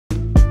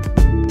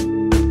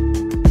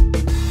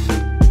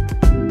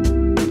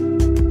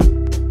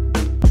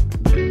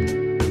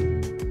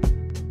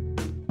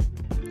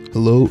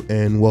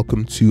and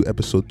welcome to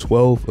episode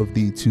 12 of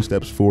the Two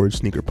Steps Forward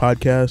Sneaker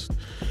Podcast.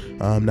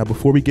 Now,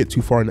 before we get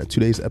too far into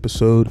today's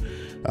episode,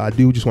 I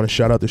do just want to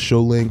shout out the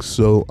show links.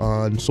 So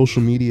on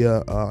social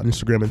media, on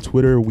Instagram and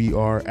Twitter, we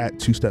are at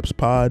Two Steps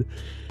Pod.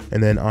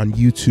 And then on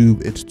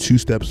YouTube, it's Two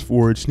Steps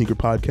Forward Sneaker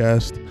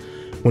Podcast.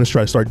 I want to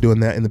try to start doing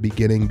that in the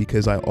beginning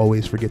because I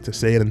always forget to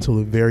say it until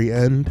the very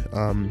end.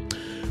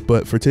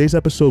 But for today's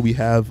episode, we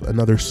have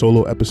another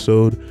solo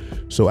episode.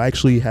 So I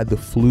actually had the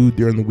flu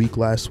during the week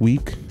last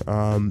week.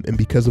 And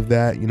because of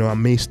that, I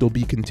may still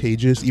be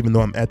contagious, even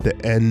though I'm at the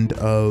end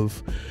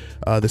of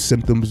the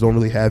symptoms, don't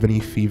really have any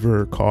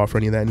fever or cough or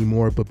any of that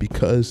anymore. But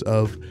because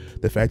of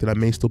the fact that I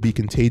may still be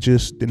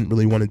contagious, didn't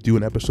really want to do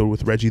an episode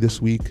with Reggie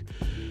this week.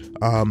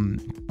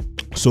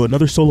 So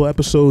another solo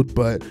episode,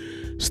 but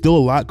still a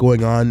lot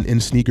going on in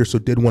sneakers, so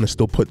did want to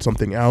still put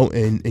something out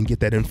and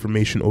get that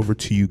information over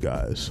to you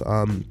guys.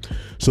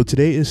 So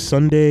today is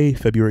Sunday,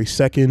 February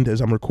 2nd,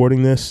 as I'm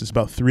recording this. It's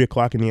about 3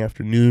 o'clock in the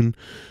afternoon,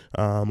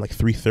 like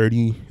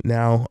 3:30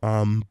 now.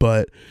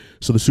 But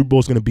so the Super Bowl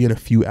is going to be in a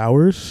few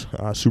hours.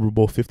 Super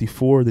Bowl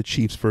 54, the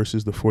Chiefs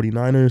versus the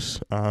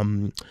 49ers.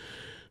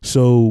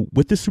 So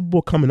with the Super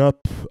Bowl coming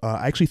up,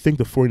 I actually think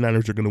the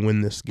 49ers are going to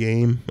win this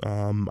game.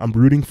 I'm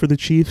rooting for the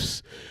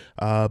Chiefs,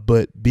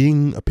 but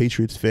being a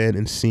Patriots fan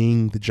and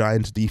seeing the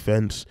Giants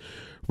defense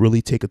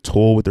really take a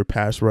toll with their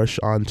pass rush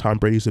on Tom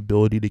Brady's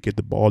ability to get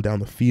the ball down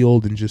the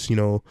field and just,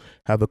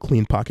 have a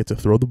clean pocket to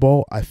throw the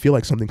ball, I feel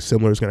like something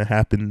similar is going to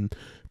happen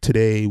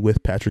today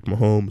with Patrick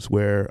Mahomes,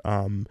 where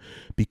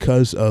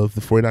because of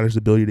the 49ers'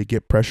 ability to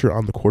get pressure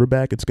on the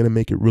quarterback, it's going to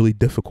make it really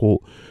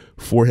difficult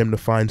for him to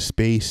find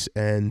space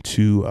and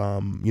to,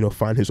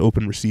 find his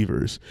open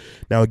receivers.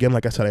 Now, again,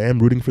 like I said, I am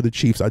rooting for the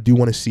Chiefs. I do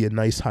want to see a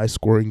nice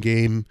high-scoring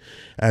game,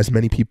 as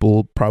many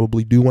people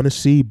probably do want to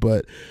see,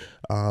 but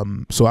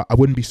so I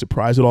wouldn't be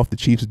surprised at all if the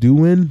Chiefs do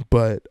win,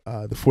 but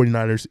the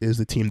 49ers is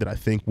the team that I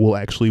think will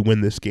actually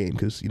win this game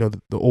because, the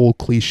old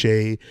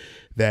cliche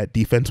that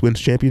defense wins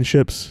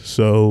championships.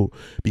 So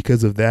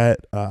because of that,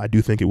 I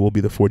do think it will be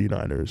the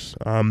 49ers.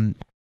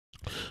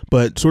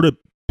 But sort of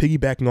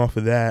piggybacking off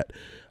of that,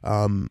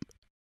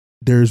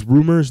 there's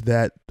rumors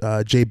that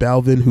J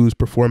Balvin, who's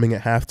performing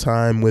at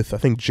halftime with, I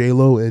think,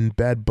 J-Lo and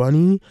Bad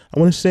Bunny, I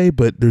want to say,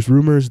 but there's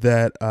rumors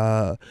that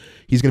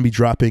he's going to be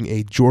dropping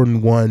a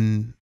Jordan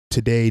 1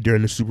 today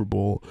during the Super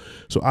Bowl.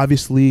 So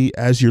obviously,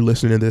 as you're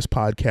listening to this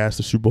podcast,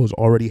 the Super Bowl has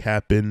already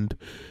happened,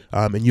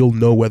 and you'll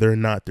know whether or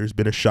not there's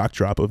been a shock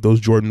drop of those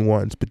Jordan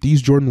 1s. But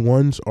these Jordan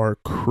 1s are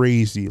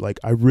crazy. Like,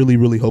 I really,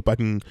 really hope I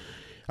can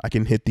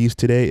hit these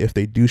today if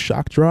they do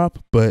shock drop.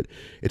 But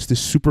it's this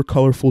super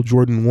colorful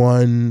Jordan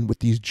 1 with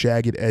these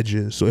jagged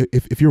edges. So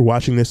if you're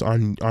watching this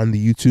on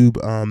the YouTube,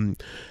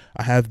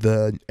 I have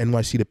the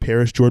NYC to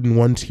Paris Jordan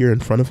 1s here in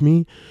front of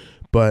me.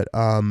 But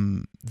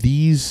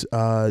these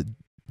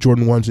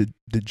Jordan 1s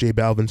that J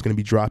Balvin's going to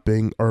be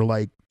dropping are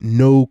like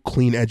no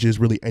clean edges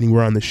really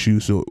anywhere on the shoe.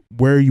 So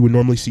where you would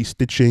normally see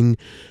stitching,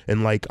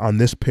 and like on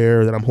this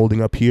pair that I'm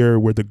holding up here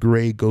where the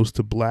gray goes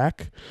to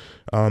black,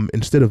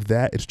 instead of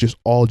that, it's just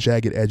all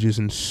jagged edges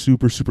and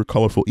super, super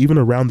colorful. Even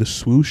around the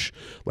swoosh,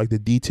 like the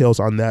details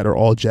on that are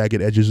all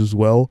jagged edges as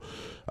well.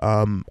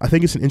 I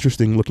think it's an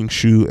interesting looking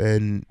shoe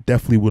and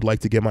definitely would like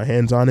to get my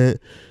hands on it.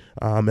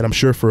 And I'm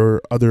sure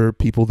for other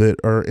people that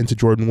are into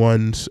Jordan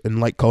 1s and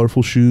like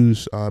colorful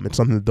shoes, it's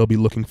something that they'll be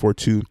looking for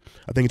too.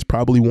 I think it's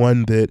probably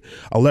one that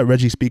I'll let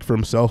Reggie speak for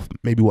himself.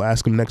 Maybe we'll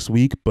ask him next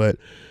week, but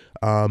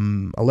I'll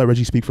let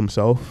Reggie speak for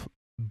himself.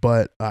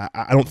 But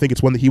I don't think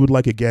it's one that he would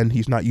like. Again,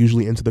 he's not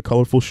usually into the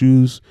colorful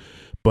shoes,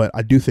 but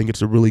I do think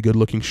it's a really good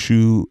looking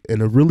shoe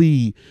and a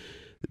really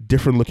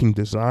different looking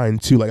design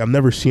too. Like, I've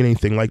never seen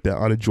anything like that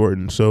on a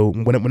Jordan. So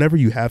whenever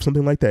you have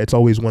something like that, it's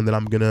always one that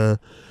I'm gonna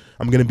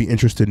be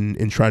interested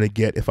in trying to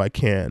get if I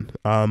can.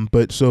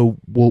 But so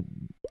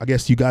I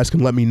guess you guys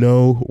can let me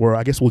know, or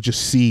I guess we'll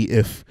just see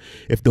if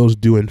those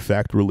do in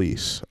fact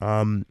release.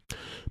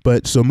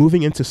 But so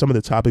moving into some of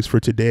the topics for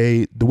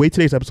today, the way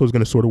today's episode is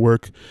going to sort of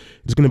work,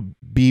 it's going to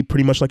be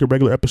pretty much like a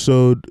regular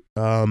episode,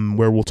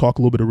 where we'll talk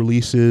a little bit of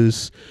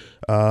releases,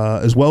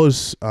 as well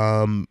as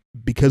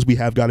because we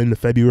have gotten into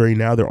February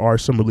now, there are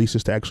some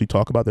releases to actually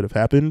talk about that have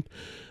happened.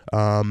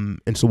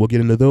 And so we'll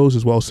get into those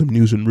as well as some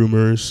news and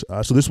rumors.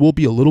 So this will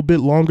be a little bit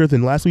longer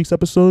than last week's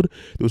episode.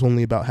 It was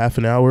only about half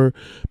an hour,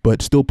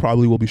 but still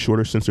probably will be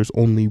shorter since there's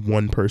only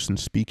one person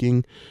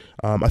speaking.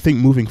 I think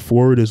moving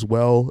forward as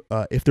well,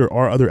 if there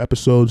are other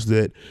episodes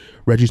that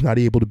Reggie's not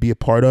able to be a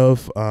part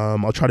of,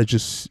 I'll try to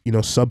just,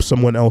 sub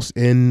someone else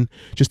in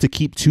just to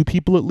keep two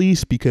people at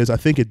least, because I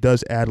think it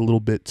does add a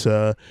little bit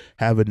to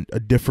have a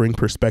differing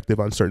perspective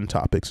on certain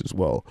topics as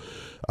well.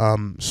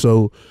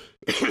 So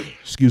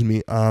excuse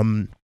me.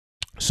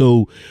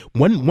 So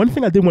one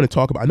thing I did want to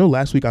talk about, I know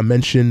last week I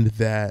mentioned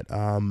that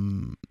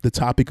the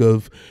topic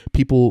of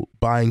people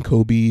buying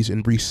Kobe's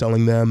and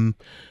reselling them,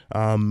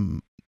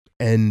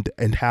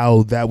 and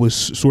how that was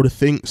sort of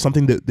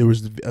something that there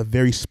was a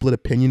very split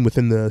opinion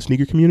within the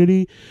sneaker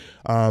community.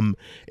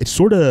 It's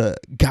sort of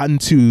gotten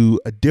to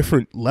a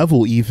different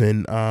level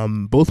even,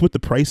 both with the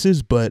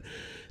prices, but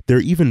there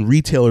are even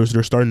retailers that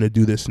are starting to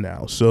do this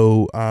now.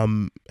 So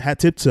hat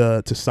tip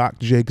to Sock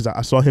J, because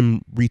I saw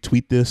him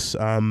retweet this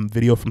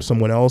video from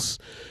someone else,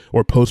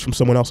 or post from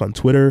someone else on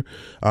Twitter,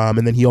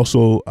 and then he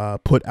also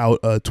put out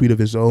a tweet of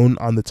his own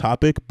on the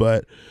topic.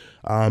 But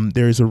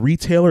there's a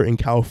retailer in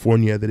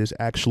California that is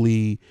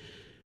actually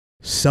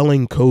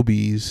selling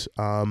Kobe's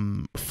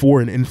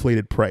for an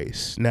inflated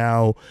price.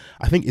 Now,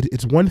 I think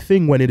it's one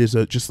thing when it is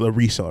just a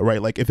reseller,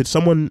 right? Like if it's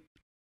someone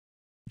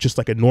just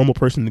like a normal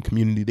person in the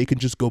community, they can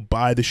just go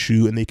buy the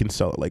shoe and they can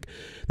sell it. Like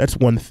that's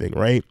one thing,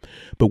 right?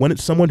 But when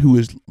it's someone who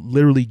is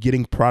literally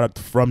getting product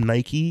from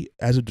Nike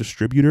as a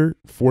distributor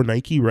for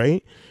Nike,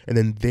 right? And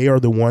then they are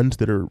the ones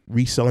that are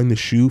reselling the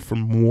shoe for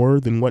more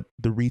than what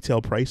the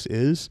retail price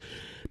is.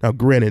 Now,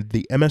 granted,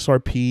 the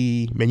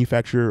MSRP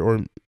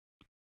manufacturer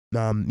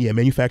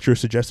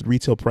suggested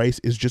retail price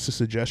is just a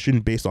suggestion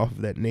based off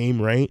of that name,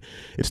 right?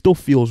 It still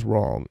feels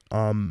wrong.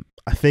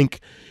 I think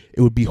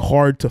it would be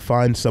hard to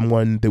find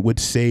someone that would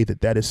say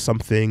that that is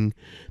something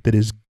that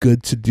is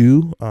good to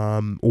do,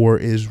 or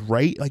is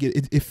right. Like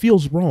it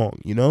feels wrong,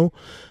 you know?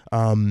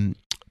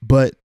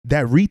 But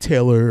that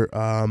retailer,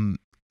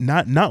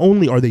 not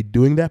only are they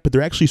doing that, but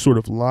they're actually sort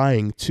of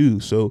lying too.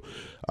 So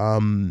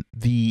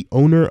the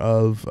owner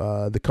of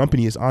the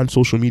company is on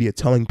social media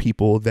telling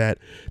people that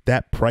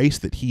that price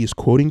that he is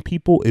quoting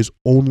people is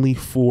only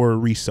for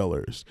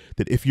resellers,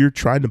 that if you're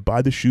trying to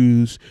buy the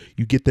shoes,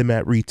 you get them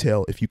at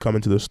retail if you come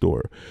into the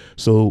store.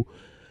 So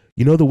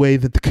you know the way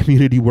that the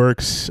community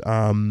works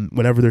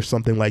whenever there's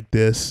something like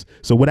this.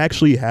 So what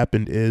actually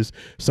happened is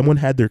someone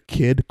had their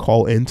kid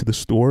call into the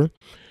store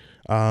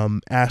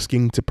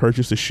asking to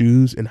purchase the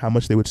shoes and how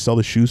much they would sell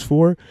the shoes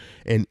for.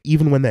 And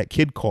even when that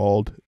kid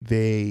called,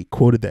 they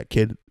quoted that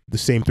kid the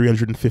same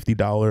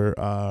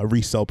 $350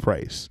 resale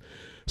price.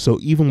 So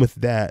even with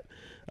that,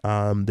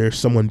 there's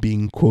someone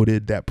being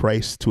quoted that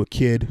price to a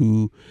kid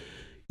who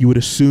you would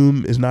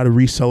assume is not a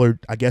reseller,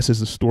 I guess, as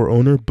the store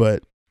owner,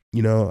 but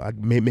you know,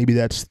 maybe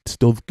that's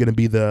still going to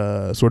be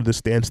the sort of the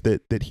stance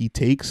that he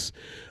takes.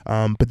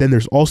 But then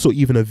there's also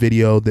even a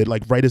video that,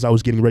 like, right as I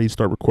was getting ready to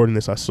start recording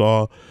this, I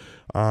saw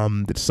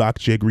that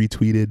Sockjig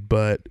retweeted,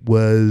 but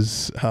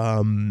was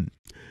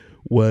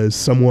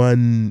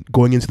someone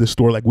going into the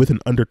store like with an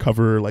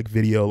undercover like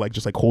video, like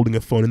just like holding a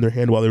phone in their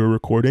hand while they were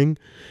recording.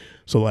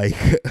 So like,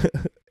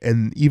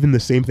 and even the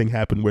same thing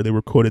happened where they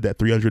were quoted at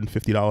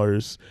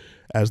 $350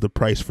 as the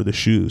price for the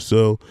shoes.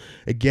 So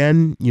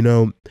again, you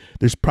know,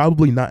 there's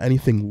probably not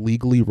anything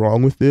legally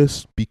wrong with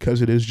this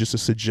because it is just a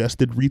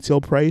suggested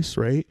retail price,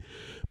 right?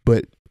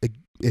 But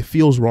it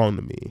feels wrong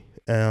to me,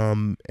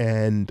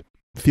 and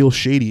feels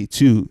shady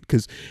too,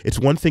 because it's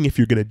one thing if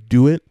you're going to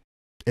do it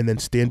and then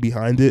stand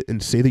behind it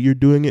and say that you're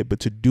doing it,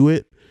 but to do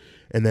it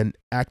and then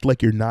act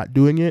like you're not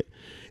doing it,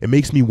 it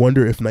makes me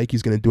wonder if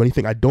Nike's going to do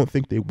anything. I don't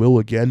think they will,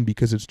 again,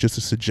 because it's just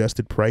a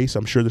suggested price.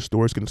 I'm sure the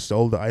store is going to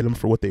sell the item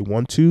for what they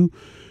want to,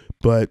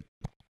 but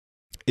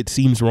it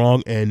seems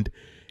wrong. And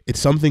it's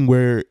something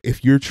where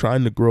if you're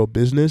trying to grow a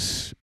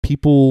business,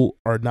 people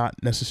are not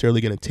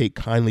necessarily going to take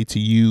kindly to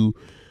you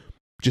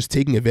just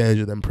taking advantage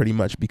of them pretty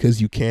much because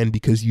you can,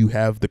 because you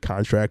have the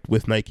contract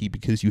with Nike,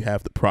 because you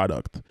have the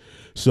product.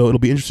 So it'll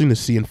be interesting to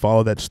see and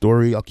follow that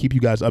story. I'll keep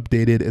you guys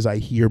updated as I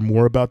hear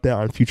more about that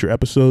on future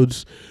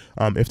episodes,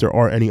 if there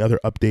are any other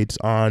updates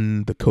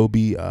on the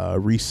Kobe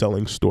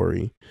reselling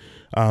story.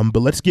 But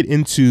let's get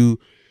into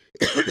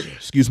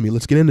excuse me,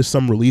 let's get into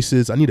some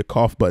releases. I need a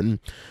cough button,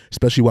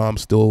 especially while I'm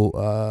still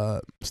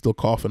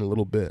coughing a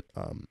little bit.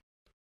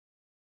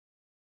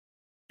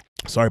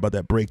 Sorry about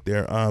that break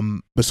there.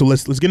 But so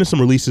let's get into some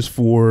releases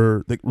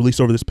for the release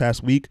over this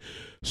past week.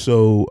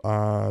 So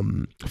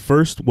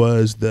first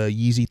was the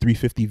Yeezy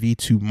 350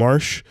 V2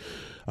 Marsh.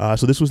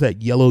 So this was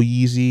that yellow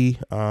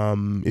Yeezy.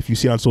 If you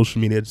see it on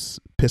social media, it's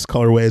piss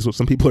colorway is what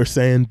some people are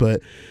saying,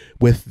 but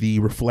with the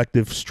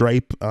reflective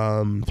stripe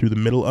through the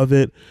middle of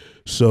it.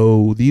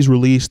 So these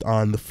released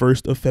on the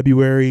 1st of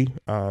February.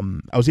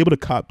 I was able to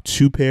cop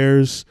 2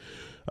 pairs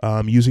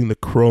using the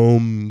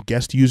Chrome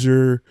guest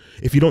user.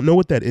 If you don't know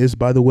what that is,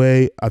 by the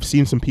way, I've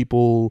seen some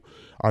people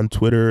on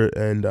Twitter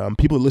and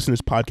people that listen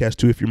to this podcast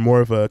too. If you're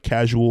more of a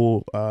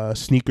casual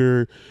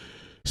sneaker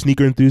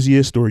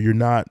enthusiast, or you're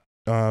not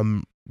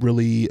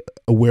really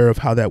aware of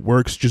how that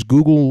works, just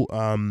Google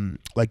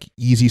like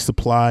Yeezy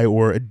Supply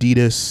or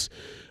Adidas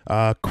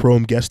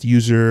Chrome guest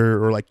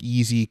user, or like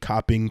Yeezy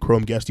copying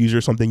Chrome guest user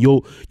or something.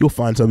 You'll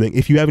find something.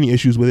 If you have any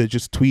issues with it,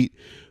 just tweet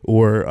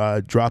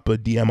or drop a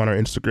DM on our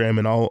Instagram,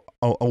 and I'll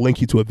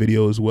link you to a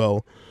video as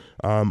well,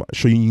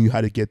 showing you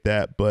how to get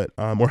that, but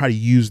or how to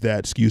use that,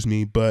 excuse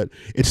me. But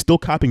it's still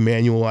copying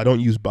manual. I don't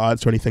use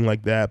bots or anything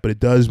like that, but it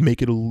does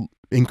make it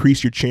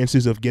increase your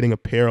chances of getting a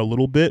pair a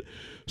little bit.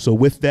 So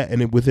with that,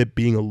 and with it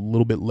being a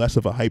little bit less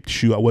of a hyped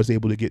shoe, I was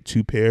able to get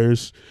 2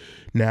 pairs.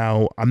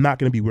 Now, I'm not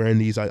going to be wearing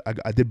these. I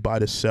did buy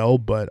to sell,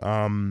 but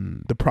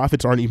the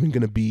profits aren't even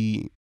going to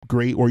be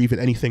great or even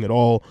anything at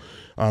all.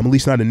 At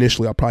least not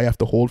initially. I'll probably have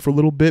to hold for a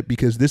little bit,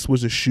 because this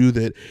was a shoe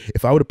that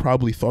if I would have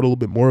probably thought a little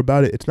bit more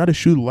about it, it's not a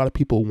shoe that a lot of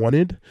people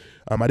wanted.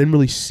 I didn't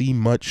really see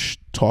much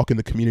talk in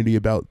the community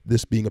about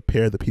this being a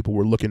pair that people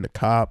were looking to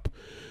cop.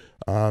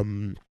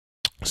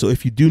 So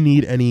if you do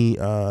need any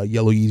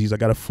yellow Yeezys, I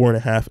got a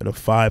 4.5 and a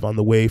 5 on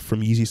the way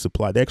from Yeezy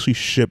Supply. They actually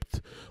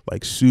shipped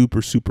like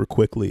super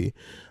quickly,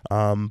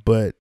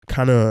 but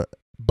kind of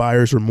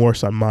buyer's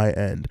remorse on my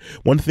end.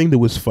 One thing that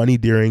was funny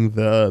during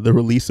the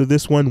release of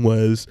this one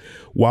was,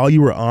 while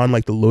you were on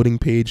like the loading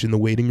page in the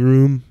waiting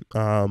room,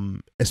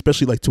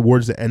 especially like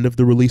towards the end of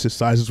the release, as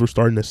sizes were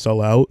starting to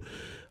sell out,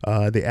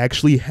 they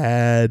actually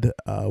had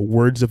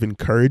words of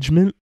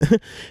encouragement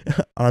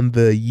on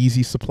the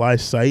Yeezy Supply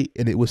site,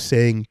 and it was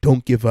saying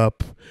 "Don't give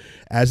up,"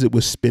 as it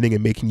was spinning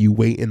and making you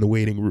wait in the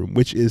waiting room,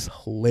 which is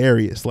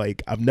hilarious.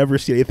 Like, I've never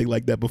seen anything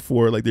like that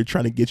before. Like, they're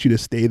trying to get you to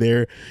stay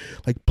there.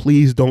 Like,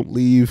 please don't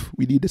leave.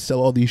 We need to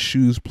sell all these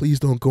shoes. Please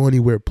don't go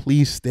anywhere.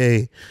 Please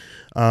stay.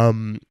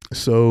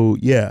 So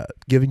yeah,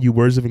 giving you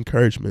words of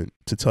encouragement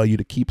to tell you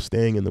to keep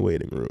staying in the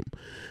waiting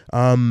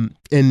room.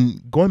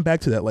 And going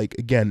back to that, like,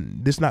 again,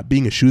 this not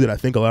being a shoe that I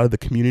think a lot of the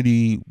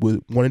community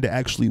wanted to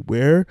actually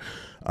wear.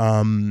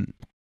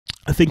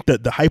 I think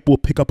that the hype will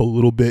pick up a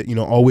little bit, you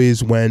know,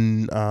 always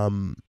when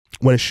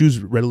a shoe's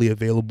readily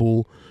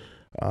available,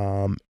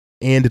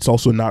 and it's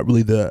also not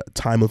really the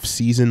time of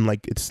season.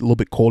 Like, it's a little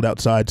bit cold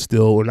outside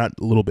still, or not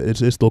a little bit,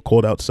 it's still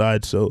cold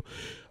outside. So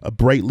a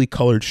brightly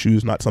colored shoe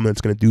is not something that's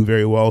going to do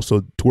very well.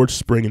 So towards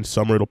spring and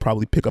summer, it'll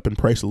probably pick up in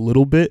price a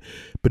little bit.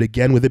 But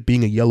again, with it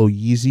being a yellow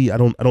Yeezy, I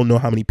don't know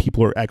how many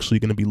people are actually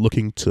going to be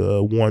looking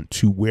to want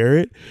to wear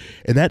it.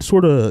 And that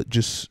sort of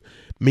just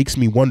makes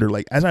me wonder,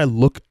 like, as I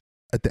look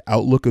at the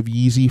outlook of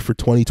Yeezy for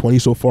 2020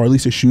 so far, at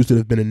least the shoes that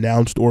have been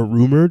announced or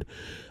rumored,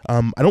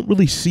 I don't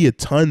really see a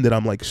ton that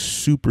I'm like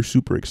super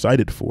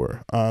excited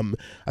for.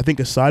 I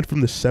think aside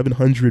from the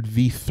 700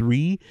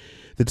 V3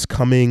 that's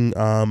coming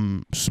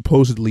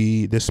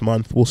supposedly this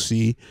month, we'll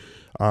see.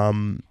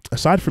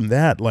 Aside from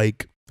that,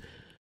 like,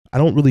 I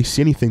don't really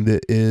see anything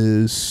that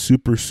is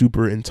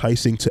super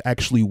enticing to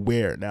actually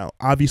wear. Now,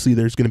 obviously,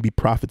 there's going to be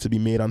profit to be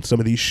made on some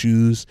of these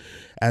shoes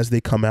as they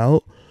come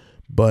out,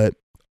 but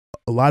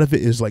a lot of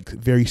it is like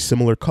very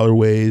similar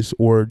colorways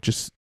or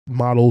just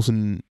models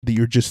and that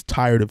you're just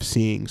tired of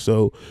seeing.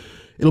 So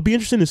it'll be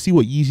interesting to see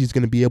what Yeezy is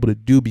going to be able to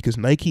do, because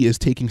Nike is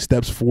taking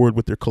steps forward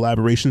with their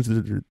collaborations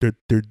that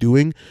they're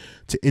doing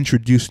to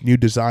introduce new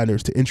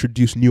designers, to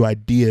introduce new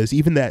ideas.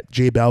 Even that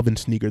J Balvin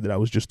sneaker that I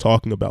was just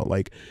talking about,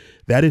 like,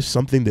 that is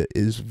something that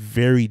is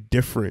very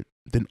different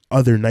than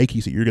other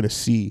Nikes that you're going to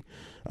see.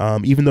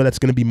 Even though that's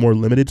going to be more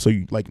limited, so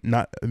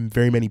not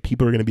very many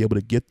people are going to be able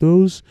to get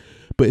those,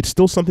 but it's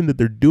still something that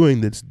they're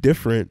doing that's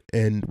different.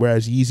 And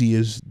whereas Yeezy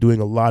is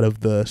doing a lot of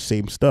the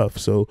same stuff,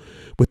 so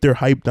with their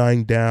hype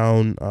dying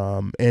down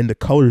and the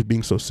colors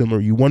being so similar,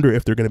 you wonder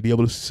if they're going to be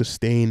able to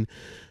sustain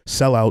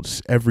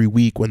sellouts every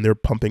week when they're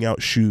pumping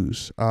out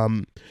shoes.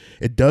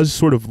 It does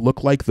sort of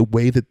look like the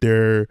way that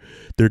they're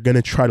going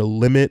to try to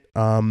limit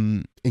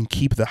and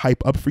keep the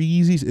hype up for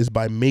Yeezys is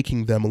by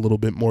making them a little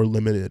bit more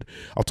limited.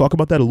 I'll talk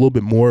about that a little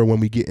bit more when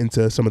we get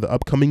into some of the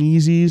upcoming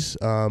Yeezys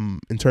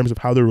in terms of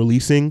how they're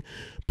releasing.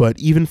 But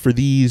even for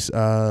these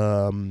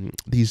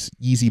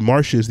Yeezy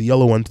Marshes, the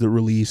yellow ones that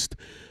released,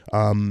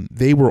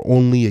 they were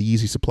only a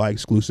Yeezy Supply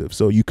exclusive,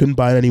 so you couldn't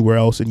buy it anywhere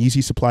else. And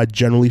Yeezy Supply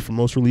generally for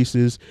most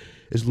releases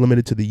is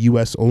limited to the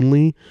US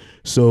only.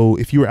 So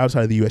if you were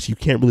outside of the US, you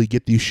can't really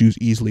get these shoes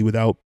easily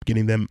without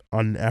getting them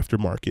on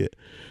aftermarket.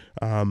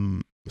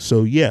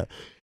 So yeah,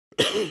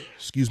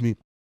 excuse me.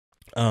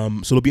 So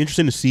it'll be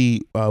interesting to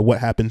see what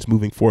happens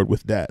moving forward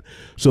with that.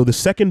 So the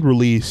second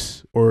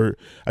release, or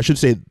I should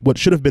say what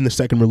should have been the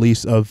second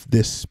release of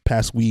this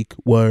past week,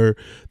 were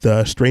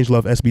the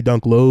Strangelove SB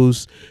Dunk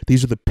lows.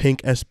 These are the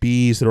pink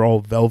SBs. They're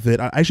all velvet.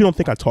 I actually don't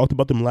think I talked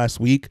about them last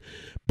week,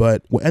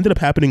 but what ended up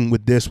happening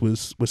with this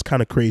was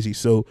kind of crazy.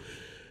 So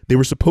they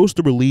were supposed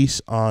to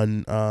release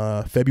on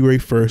February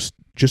 1st,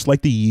 just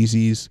like the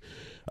Yeezys,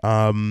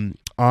 on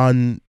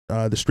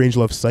the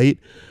Strangelove site,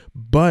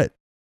 but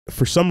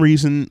for some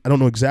reason, I don't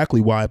know exactly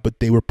why, but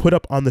they were put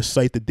up on the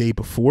site the day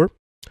before,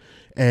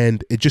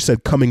 and it just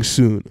said coming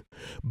soon.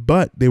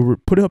 But they were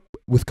put up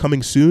with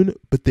coming soon,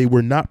 but they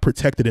were not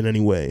protected in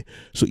any way.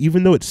 So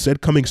even though it said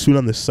coming soon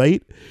on the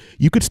site,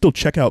 you could still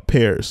check out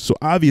pairs. So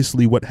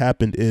obviously what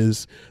happened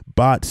is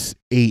bots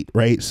ate,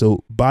 right?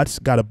 So bots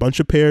got a bunch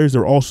of pairs.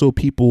 There are also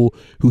people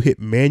who hit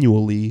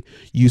manually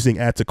using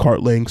add to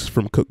cart links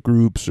from cook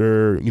groups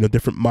or, you know,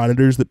 different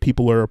monitors that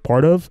people are a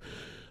part of.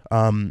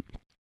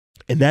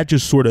 And that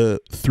just sort of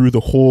threw the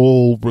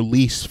whole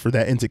release for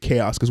that into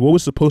chaos, because what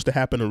was supposed to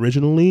happen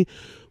originally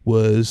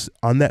was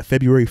on that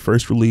February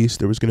 1st release,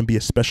 there was going to be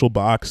a special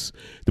box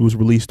that was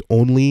released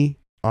only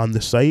on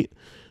the site.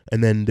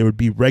 And then there would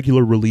be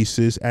regular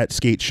releases at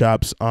skate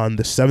shops on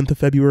the 7th of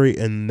February,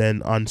 and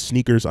then on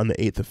sneakers on the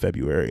 8th of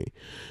February.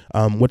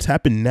 What's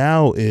happened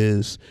now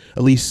is,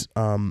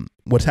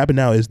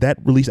 that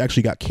release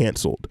actually got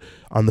canceled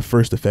on the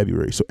 1st of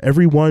February. So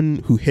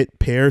everyone who hit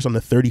pairs on the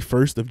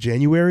 31st of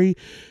January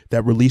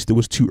that released it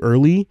was too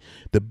early,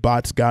 the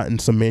bots got and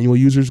some manual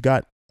users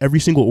got, every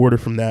single order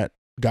from that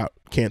got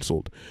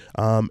canceled.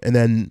 And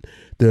then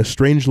the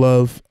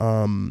Strangelove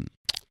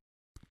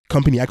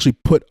company actually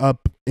put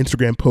up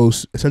Instagram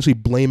posts essentially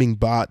blaming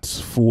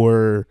bots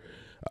for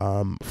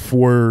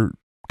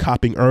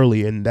copying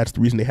early, and that's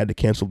the reason they had to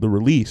cancel the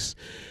release.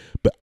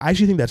 But I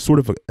actually think that's sort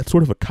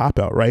of a cop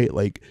out, right?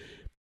 Like,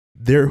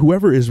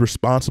 whoever is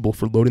responsible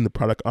for loading the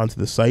product onto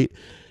the site,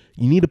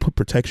 you need to put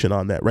protection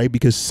on that, right?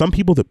 Because some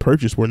people that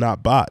purchased were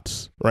not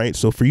bots, right?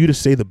 So for you to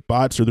say the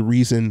bots are the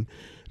reason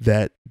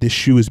that this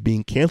shoe is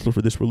being canceled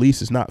for this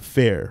release is not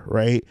fair,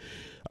 right?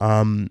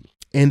 And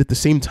at the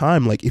same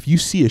time, like, if you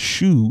see a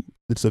shoe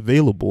that's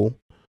available,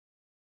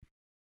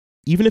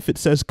 even if it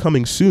says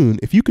coming soon,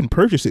 if you can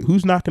purchase it,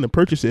 who's not going to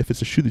purchase it if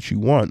it's a shoe that you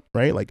want,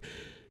 right? Like,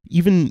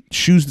 even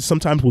shoes that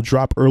sometimes will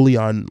drop early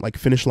on, like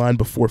Finish Line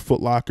before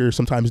Foot Locker,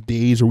 sometimes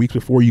days or weeks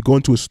before. You go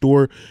into a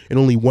store and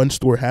only one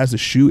store has the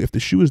shoe. If the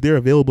shoe is there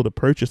available to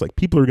purchase, like,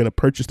 people are going to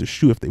purchase the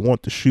shoe if they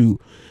want the shoe.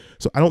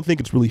 So I don't think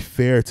it's really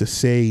fair to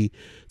say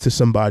to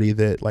somebody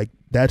that, like,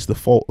 that's the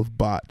fault of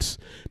bots.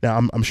 Now,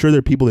 I'm sure there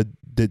are people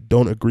that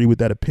don't agree with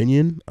that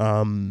opinion,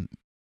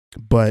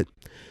 but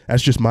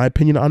that's just my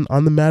opinion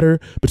on the matter.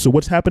 But so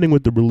what's happening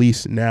with the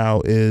release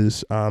now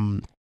is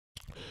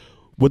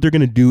what they're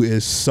going to do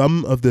is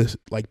some of the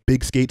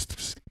big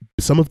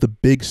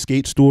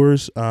skate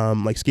stores,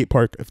 like Skate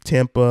Park of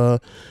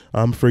Tampa,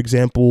 for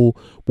example,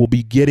 will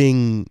be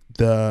getting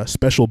the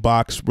special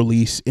box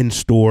release in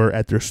store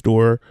at their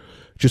store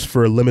just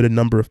for a limited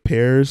number of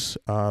pairs.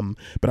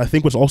 But I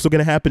think what's also going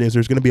to happen is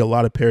there's going to be a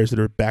lot of pairs that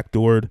are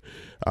backdoored.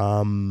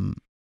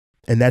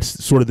 And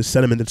that's sort of the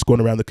sentiment that's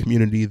going around the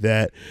community,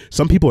 that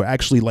some people are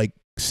actually like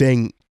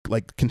saying,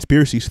 like,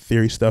 conspiracy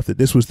theory stuff, that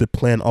this was the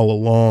plan all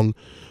along,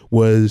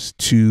 was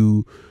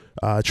to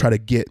try to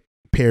get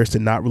pairs to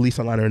not release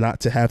online or not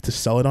to have to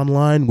sell it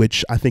online,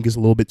 which I think is a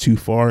little bit too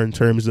far in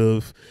terms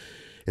of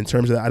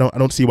I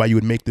don't see why you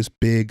would make this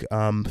big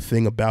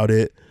thing about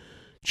it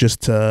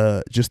just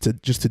to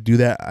do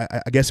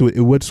that. I guess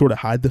it would sort of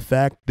hide the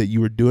fact that you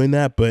were doing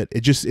that, but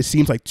it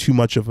seems like too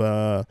much of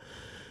a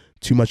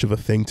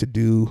thing to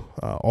do,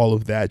 all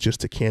of that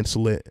just to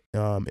cancel it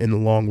in the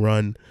long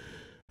run,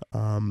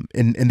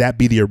 and that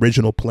be the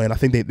original plan. I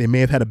think they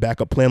may have had a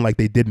backup plan, like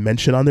they did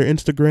mention on their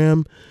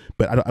Instagram,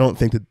 but I don't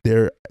think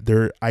that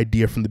their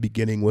idea from the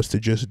beginning was to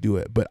just do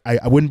it. But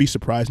I wouldn't be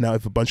surprised now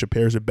if a bunch of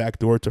pairs are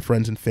backdoored to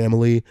friends and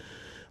family,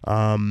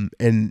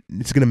 and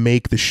it's going to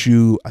make the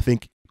shoe, I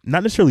think,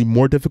 not necessarily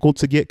more difficult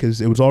to get because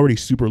it was already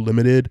super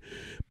limited,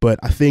 but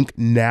I think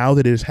now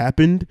that it has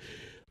happened,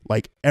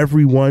 like,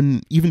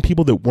 everyone, even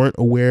people that weren't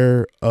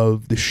aware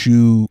of the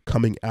shoe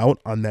coming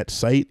out on that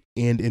site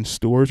and in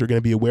stores, are going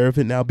to be aware of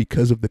it now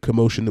because of the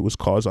commotion that was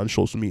caused on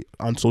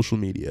social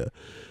media.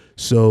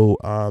 So,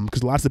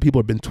 because lots of people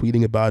have been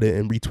tweeting about it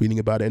and retweeting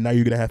about it, and now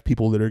you're going to have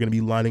people that are going to be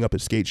lining up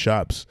at skate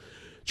shops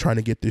trying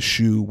to get this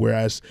shoe,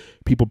 whereas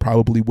people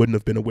probably wouldn't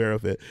have been aware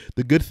of it.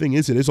 The good thing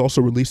is it is also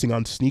releasing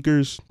on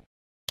sneakers.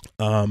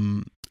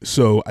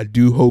 So I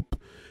do hope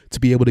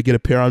to be able to get a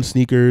pair on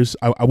sneakers.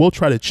 I will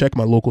try to check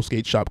my local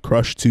skate shop,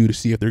 Crush, too, to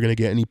see if they're going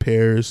to get any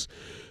pairs,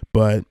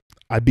 but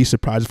I'd be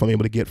surprised if I'm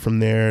able to get from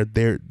there.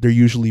 They're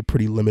usually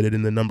pretty limited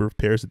in the number of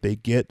pairs that they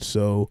get.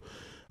 So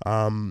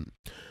I'll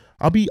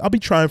be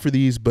trying for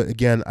these, but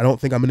again, I don't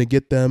think I'm going to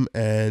get them.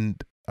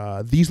 And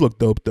these look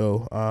dope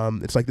though.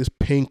 It's like this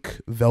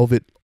pink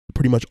velvet,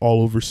 pretty much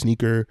all over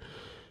sneaker.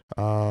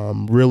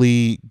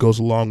 Really goes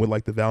along with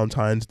like the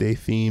Valentine's Day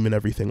theme and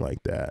everything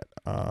like that.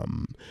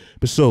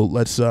 But so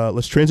let's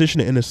transition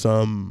into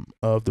some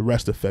of the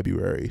rest of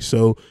February.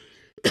 So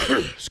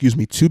excuse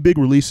me, 2 big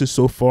releases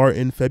so far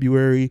in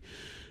February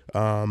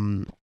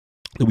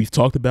that we've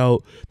talked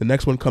about. The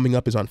next one coming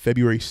up is on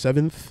February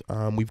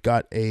 7th. We've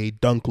got a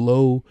Dunk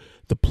Low,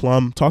 the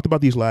Plum. Talked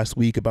about these last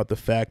week, about the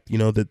fact,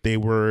 that they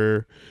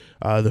were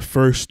the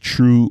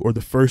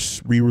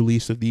first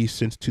re-release of these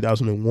since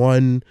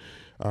 2001.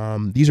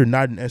 These are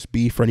not an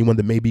SB for anyone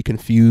that may be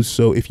confused.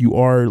 So if you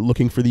are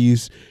looking for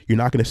these, you're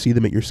not going to see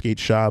them at your skate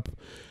shop.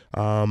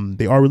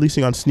 They are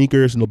releasing on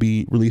sneakers, and they'll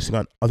be releasing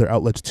on other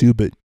outlets too,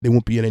 but they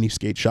won't be in any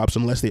skate shops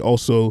unless they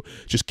also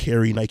just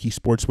carry Nike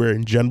sportswear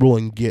in general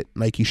and get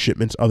Nike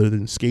shipments other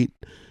than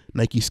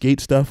Nike skate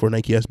stuff or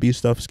Nike SB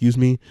stuff, excuse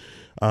me.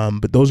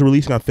 But those are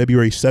releasing on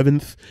February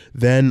 7th.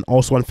 Then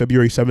also on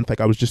February 7th,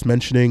 like I was just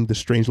mentioning, the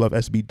Strangelove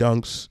SB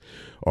Dunks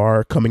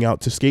are coming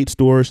out to skate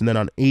stores. And then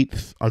on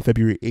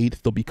February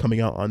 8th, they'll be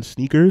coming out on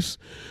sneakers.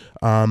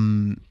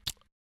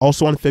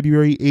 Also on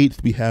February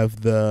 8th, we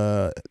have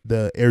the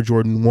Air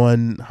Jordan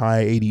 1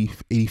 High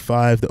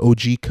 85, the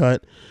OG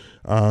cut.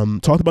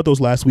 Talked about those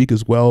last week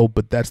as well,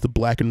 but that's the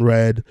black and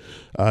red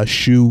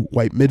shoe,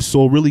 white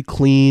midsole, really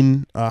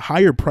clean,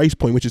 higher price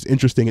point, which is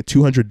interesting at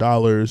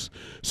 $200.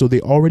 So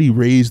they already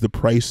raised the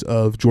price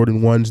of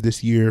Jordan 1s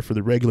this year for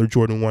the regular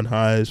Jordan 1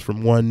 highs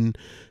from $160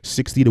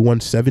 to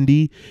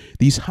 $170.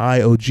 These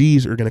high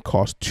OGs are going to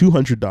cost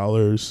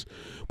 $200,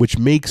 which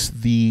makes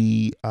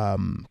the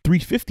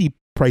 $350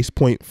 price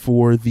point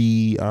for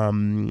the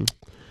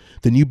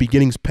new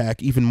beginnings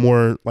pack even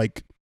more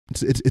like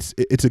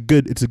it's a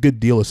good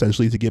deal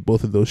essentially to get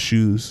both of those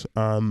shoes.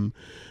 But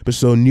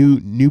so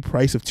new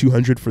price of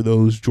 $200 for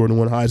those Jordan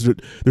 1 highs.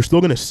 They're still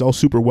going to sell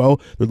super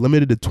well. They're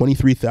limited to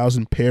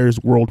 23,000 pairs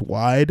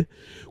worldwide,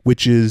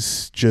 which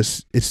is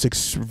just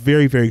it's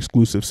very, very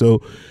exclusive.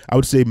 So I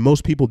would say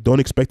most people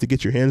don't expect to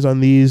get your hands on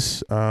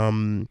these.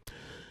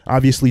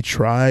 Obviously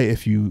try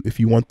if you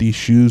want these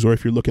shoes or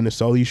if you're looking to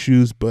sell these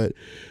shoes, but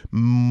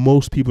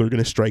most people are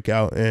going to strike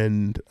out,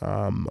 and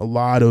a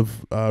lot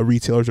of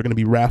retailers are going to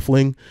be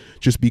raffling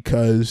just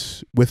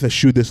because with a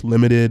shoe this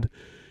limited,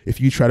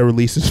 if you try to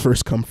release this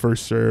first come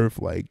first serve,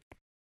 like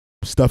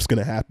stuff's going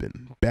to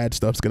happen. Bad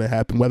stuff's going to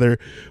happen, whether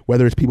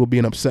it's people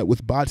being upset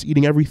with bots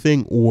eating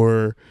everything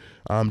or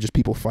just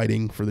people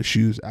fighting for the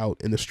shoes out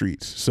in the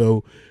streets.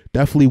 So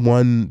definitely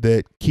one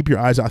that keep your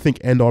eyes out. I think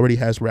End already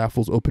has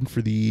raffles open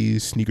for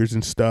these sneakers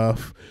and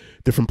stuff,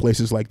 different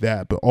places like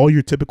that. But all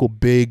your typical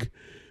big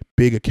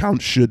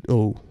accounts should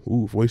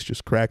voice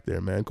just cracked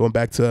there, man. Going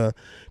back to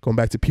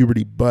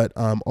puberty. But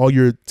all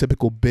your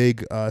typical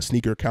big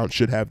sneaker accounts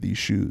should have these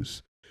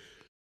shoes.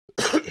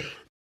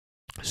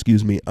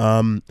 Excuse me.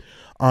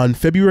 On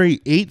February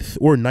 8th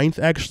or 9th,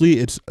 actually,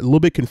 it's a little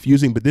bit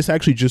confusing, but this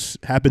actually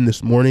just happened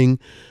this morning,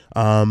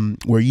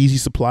 where Yeezy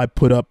Supply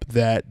put up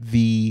that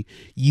the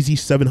Yeezy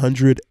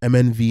 700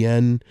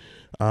 MNVN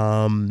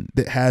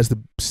that has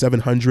the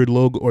 700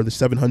 logo or the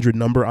 700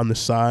 number on the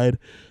side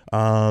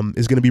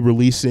is going to be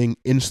releasing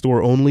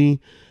in-store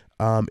only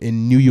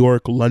in New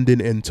York,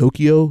 London, and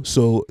Tokyo.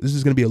 So this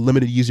is going to be a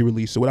limited Yeezy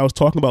release. So what I was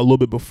talking about a little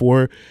bit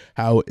before,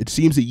 how it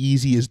seems that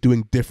Yeezy is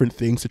doing different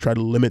things to try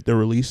to limit their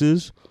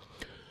releases.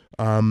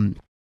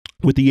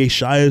 With the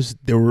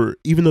Yeshayas,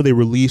 even though they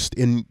released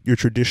in your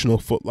traditional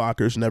Foot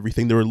Lockers and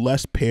everything, there were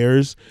less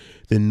pairs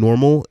than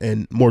normal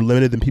and more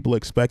limited than people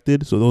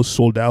expected. So those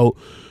sold out.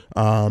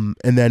 And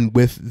then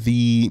with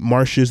the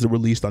Marshes that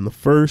released on the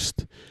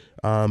 1st,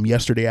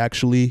 yesterday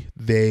actually,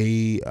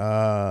 they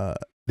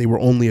were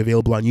only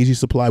available on Yeezy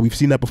Supply. We've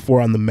seen that before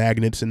on the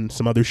Magnets and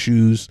some other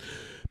shoes.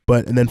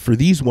 And then for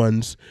these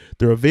ones,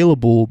 they're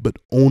available, but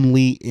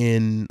only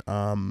in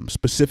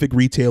specific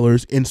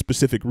retailers in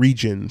specific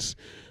regions,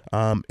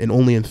 and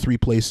only in 3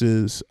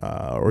 places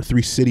or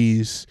 3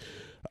 cities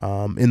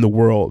in the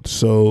world.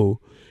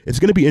 So it's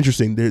going to be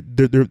interesting.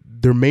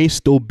 There may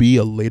still be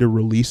a later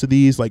release of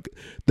these. Like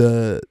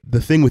the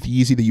thing with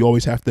Yeezy that you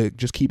always have to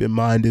just keep in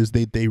mind is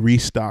they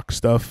restock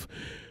stuff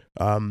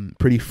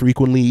pretty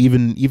frequently,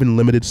 even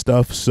limited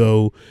stuff.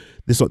 So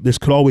this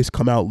could always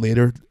come out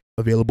later,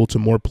 available to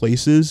more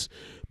places.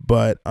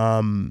 But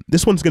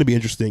this one's going to be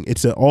interesting.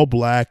 It's an all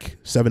black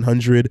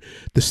 700.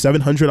 The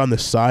 700 on the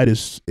side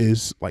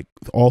is like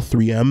all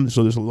 3M,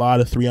 so there's a lot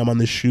of 3M on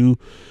this shoe,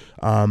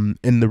 and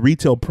the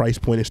retail price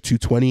point is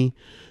 $220.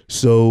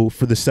 So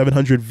for the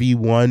 700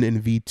 V1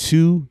 and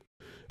V2,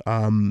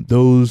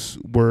 those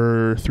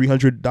were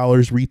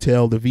 $300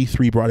 retail. The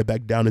V3 brought it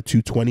back down to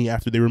 $220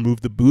 after they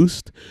removed the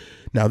boost.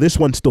 Now this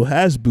one still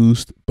has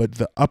boost, but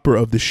the upper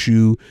of the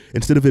shoe,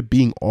 instead of it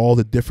being all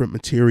the different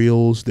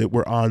materials that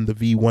were on the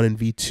V1 and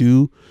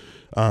V2,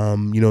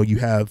 you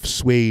have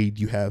suede,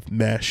 you have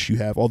mesh, you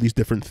have all these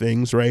different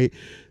things, right?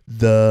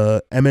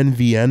 The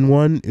MNVN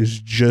one is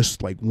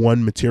just like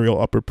one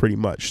material upper pretty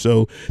much.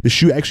 So the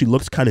shoe actually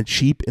looks kind of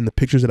cheap in the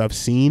pictures that I've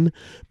seen,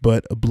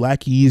 but a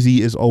black Yeezy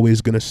is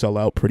always going to sell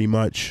out pretty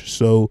much.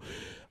 So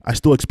I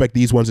still expect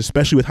these ones,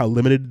 especially with how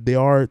limited they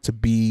are, to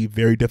be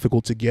very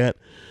difficult to get.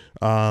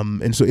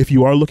 And so if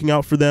you are looking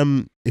out for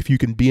them, if you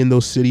can be in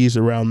those cities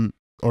around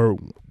or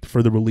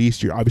for the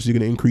release, you're obviously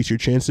going to increase your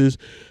chances,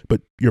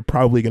 but you're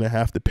probably going to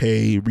have to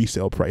pay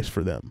resale price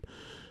for them.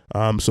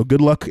 So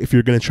good luck if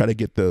you're going to try to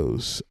get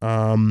those.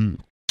 On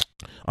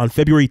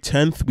February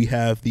 10th, we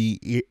have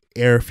the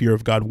Air Fear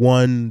of God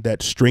 1,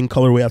 that string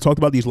colorway. I talked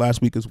about these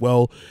last week as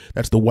well.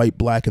 That's the white,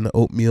 black, and the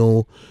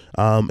oatmeal.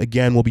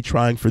 Again, we'll be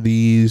trying for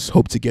these.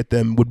 Hope to get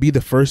them. Would be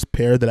the first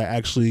pair that I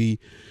actually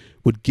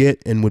would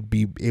get and would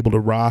be able to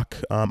rock.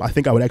 I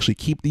think I would actually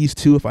keep these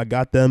 2 if I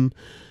got them,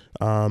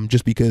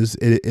 just because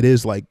it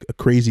is like a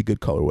crazy good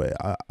colorway.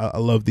 I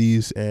love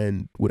these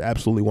and would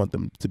absolutely want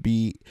them to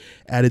be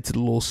added to the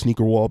little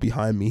sneaker wall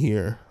behind me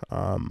here.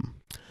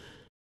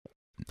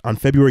 On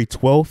February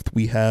 12th,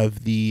 we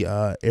have the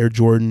Air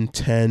Jordan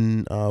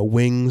 10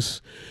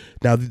 wings.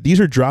 Now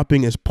these are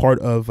dropping as part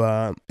of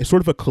it's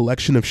sort of a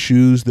collection of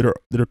shoes that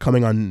are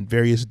coming on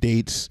various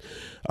dates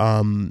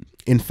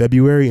in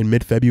February and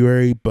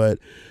mid-February, but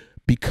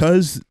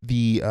because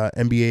the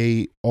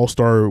NBA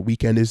All-Star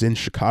Weekend is in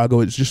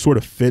Chicago, it just sort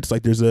of fits.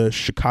 Like there's a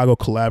Chicago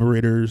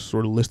Collaborators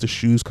sort of list of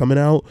shoes coming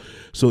out.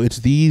 So it's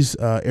these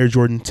Air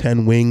Jordan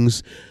 10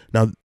 Wings.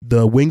 Now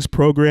the Wings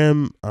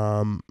program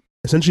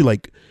essentially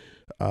like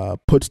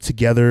puts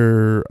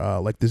together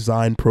like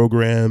design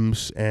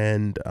programs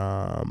and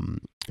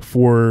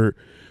for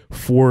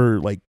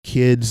like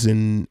kids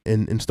and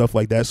stuff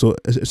like that. So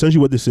essentially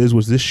what this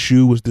was this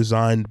shoe was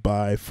designed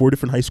by 4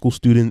 different high school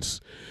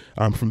students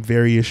from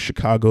various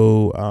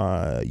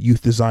Chicago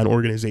youth design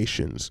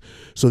organizations.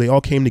 So they all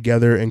came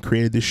together and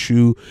created this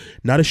shoe.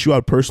 Not a shoe I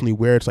would personally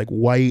wear. It's like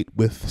white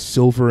with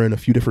silver and a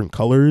few different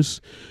colors.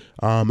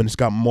 And it's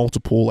got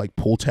multiple like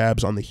pull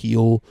tabs on the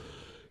heel.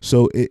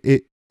 So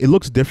it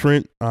looks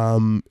different.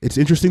 It's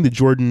interesting that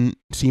Jordan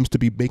seems to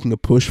be making a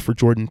push for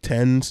Jordan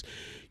 10s.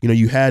 You know,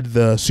 you had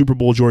the Super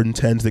Bowl Jordan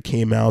 10s that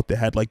came out that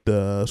had like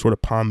the sort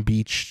of Palm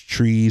Beach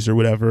trees or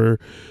whatever.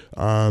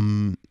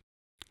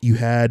 You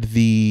had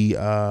the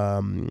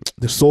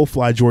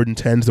Soulfly Jordan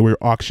 10s that were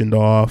auctioned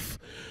off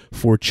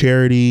for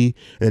charity,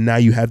 and now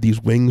you have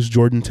these Wings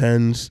Jordan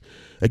 10s.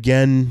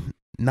 Again,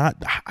 I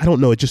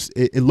don't know.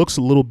 It looks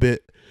a little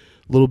bit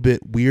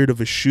weird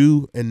of a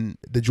shoe, and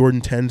the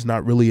Jordan 10's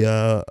not really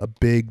a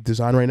big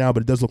design right now,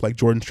 but it does look like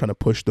Jordan's trying to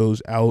push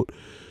those out.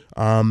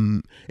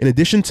 In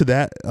addition to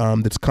that,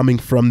 that's coming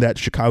from that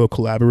Chicago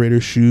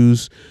Collaborators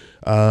shoes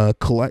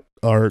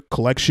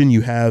collection,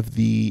 you have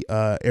the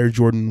Air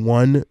Jordan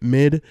 1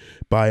 mid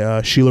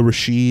by Sheila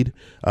Rashid.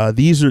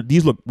 These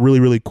look really,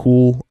 really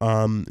cool.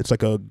 It's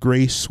like a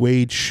gray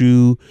suede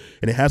shoe,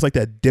 and it has like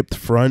that dipped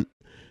front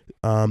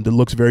that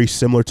looks very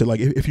similar to, like,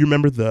 if you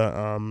remember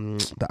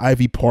the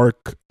Ivy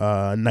Park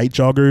night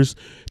joggers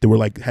that were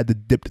like had the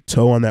dipped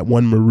toe on that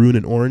one maroon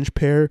and orange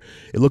pair.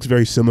 It looks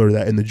very similar to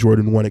that in the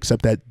Jordan 1,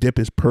 except that dip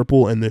is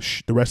purple and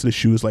the rest of the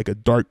shoe is like a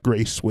dark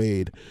gray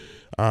suede.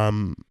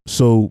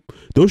 So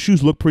those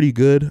shoes look pretty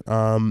good.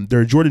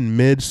 They're Jordan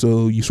mid,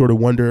 so you sort of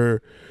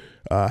wonder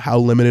how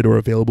limited or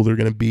available they're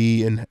going to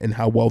be and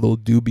how well they'll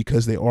do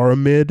because they are a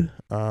mid.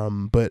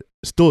 But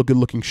still a good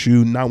looking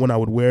shoe, not one I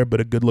would wear,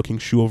 but a good looking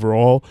shoe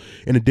overall.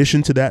 In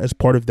addition to that, as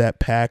part of that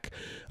pack,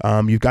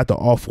 you've got the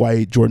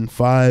off-white Jordan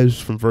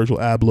 5s from Virgil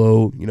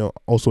Abloh, you know,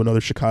 also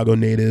another Chicago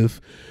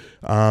native.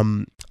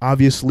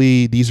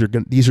 Obviously these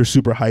are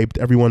super hyped.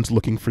 Everyone's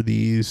looking for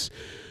these,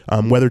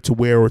 whether to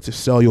wear or to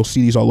sell. You'll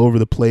see these all over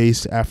the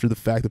place after the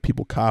fact that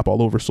people cop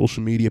all over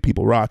social media,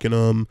 people rocking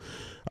them.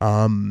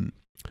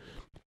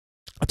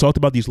 I talked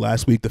about these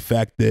last week, the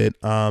fact that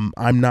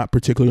I'm not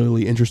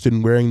particularly interested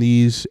in wearing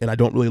these, and I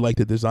don't really like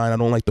the design. I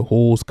don't like the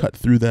holes cut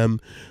through them.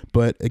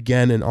 But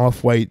again, an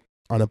off-white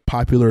on a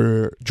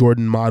popular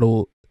Jordan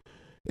model,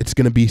 it's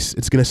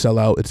gonna sell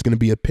out. It's gonna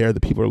be a pair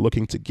that people are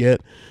looking to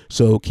get.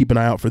 So keep an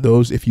eye out for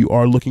those if you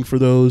are looking for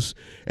those.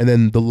 And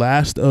then the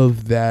last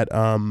of that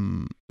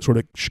sort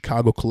of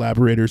Chicago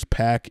Collaborators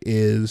pack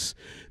is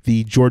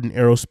the Jordan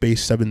Aerospace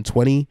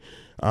 720.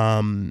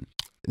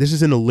 This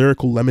is in a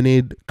Lyrical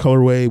Lemonade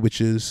colorway,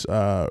 which is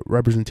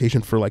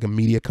representation for like a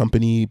media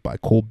company by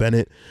Cole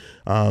Bennett.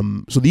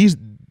 So these,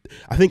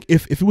 I think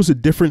if it was a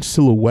different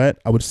silhouette,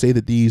 I would say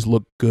that these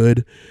look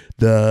good.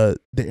 The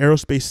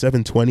Aerospace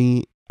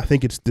 720, I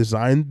think it's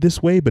designed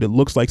this way, but it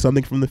looks like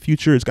something from the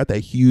future. It's got that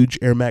huge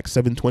Air Max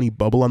 720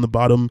 bubble on the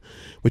bottom,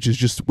 which is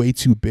just way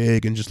too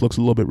big and just looks a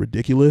little bit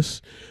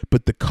ridiculous.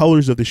 But the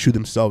colors of the shoe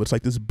themselves, it's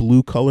like this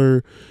blue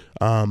color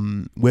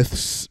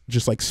with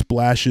just like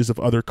splashes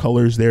of other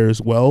colors there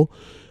as well.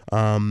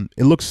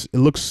 It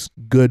looks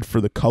good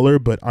for the color,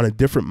 but on a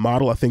different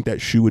model, I think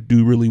that shoe would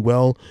do really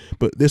well.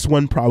 But this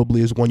one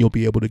probably is one you'll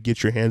be able to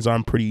get your hands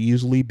on pretty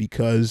easily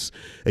because,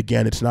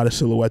 again, it's not a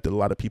silhouette that a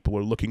lot of people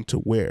are looking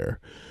to wear.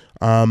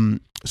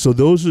 So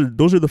those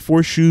are the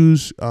 4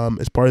 shoes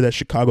as part of that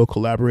Chicago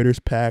Collaborators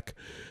pack.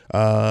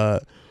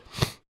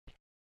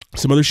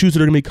 Some other shoes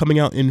that are going to be coming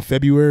out in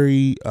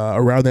February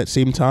around that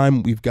same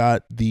time. We've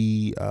got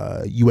the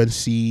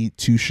UNC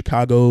to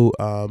Chicago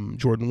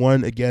Jordan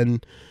 1.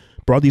 Again,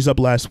 brought these up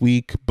last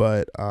week,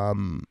 but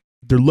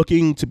they're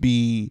looking to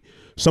be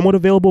somewhat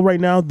available right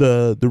now.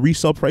 The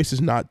resale price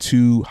is not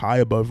too high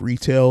above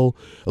retail,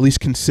 at least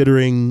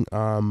considering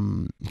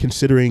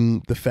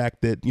the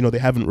fact that, you know, they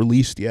haven't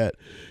released yet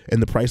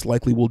and the price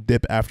likely will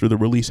dip after the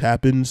release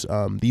happens.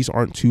 These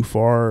aren't too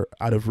far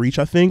out of reach,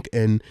 I think,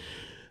 and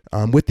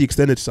with the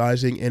extended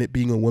sizing and it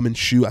being a women's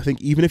shoe, I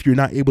think even if you're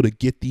not able to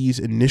get these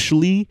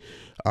initially,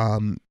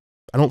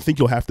 I don't think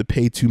you'll have to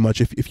pay too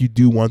much if you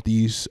do want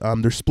these.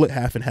 They're split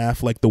half and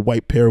half like the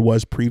white pair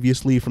was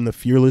previously from the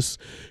Fearless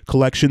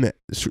collection that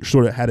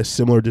sort of had a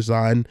similar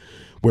design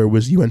where it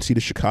was UNC to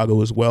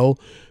Chicago as well,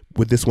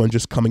 with this one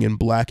just coming in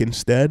black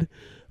instead.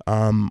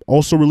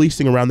 Also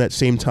releasing around that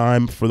same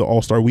time for the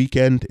All-Star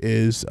Weekend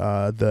is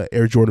the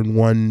Air Jordan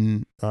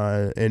 1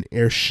 and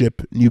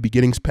Airship New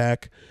Beginnings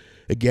pack.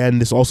 Again,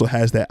 this also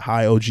has that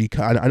high OG.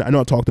 I know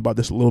I talked about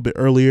this a little bit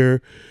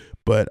earlier,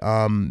 but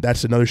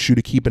that's another shoe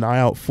to keep an eye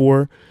out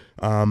for.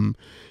 And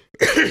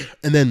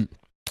then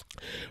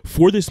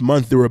for this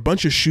month, there were a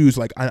bunch of shoes.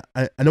 Like I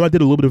know I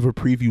did a little bit of a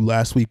preview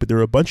last week, but there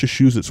were a bunch of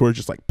shoes that sort of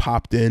just like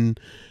popped in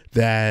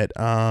that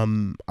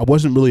I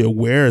wasn't really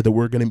aware that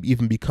were going to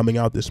even be coming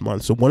out this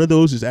month. So one of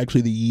those is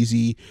actually the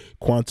Yeezy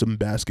Quantum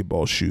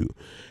basketball shoe.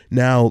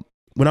 Now,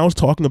 when I was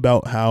talking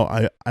about how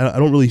I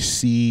don't really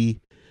see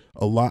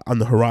a lot on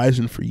the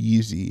horizon for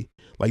Yeezy,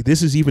 like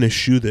this is even a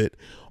shoe that,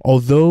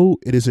 although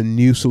it is a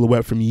new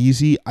silhouette from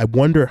Yeezy, I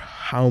wonder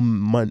how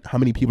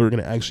many people are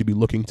going to actually be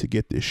looking to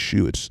get this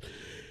shoe. It's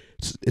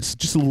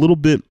just a little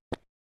bit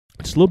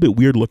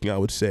weird looking, I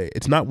would say.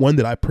 It's not one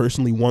that I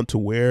personally want to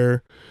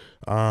wear.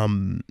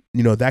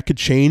 That could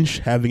change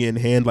having it in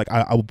hand. Like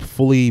I will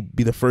fully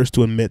be the first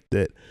to admit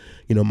that,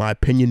 my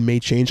opinion may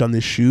change on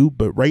this shoe,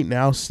 but right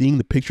now, seeing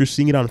the picture,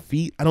 seeing it on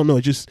feet, I don't know.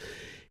 It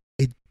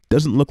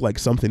doesn't look like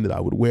something that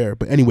I would wear.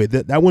 But anyway,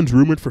 that one's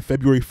rumored for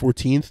February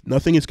 14th.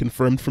 Nothing is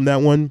confirmed from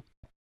that one.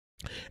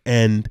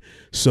 And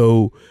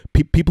so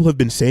people have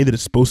been saying that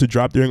it's supposed to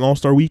drop during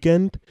All-Star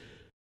Weekend.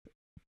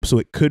 So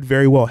it could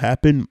very well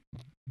happen,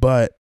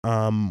 but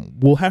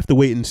we'll have to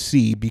wait and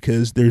see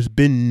because there's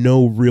been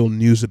no real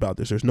news about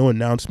this. There's no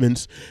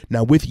announcements.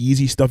 Now with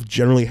Yeezy, stuff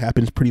generally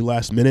happens pretty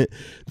last minute.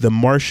 The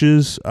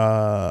Marshes,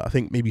 I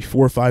think maybe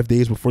 4 or 5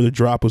 days before the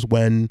drop was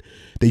when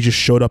they just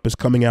showed up as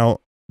coming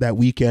out that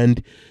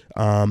weekend.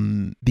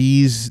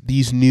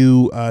 These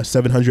new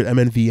 700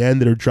 MNVN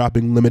that are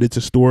dropping limited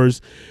to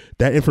stores,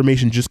 that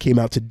information just came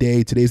out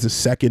today. Today's the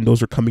 2nd.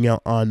 Those are coming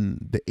out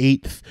on the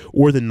 8th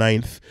or the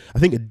 9th. I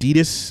think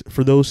Adidas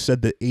for those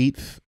said the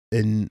 8th,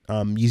 and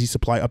Yeezy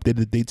Supply updated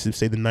the dates to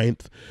say the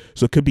 9th.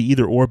 So it could be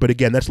either or, but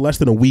again, that's less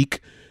than a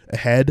week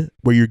ahead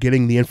where you're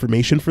getting the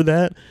information for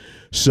that.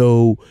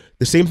 So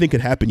the same thing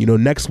could happen,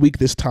 next week,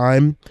 this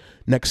time,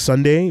 next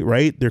Sunday,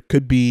 right? There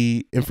could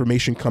be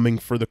information coming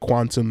for the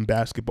Quantum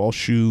basketball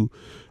shoe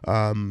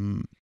to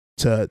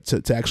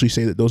actually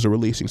say that those are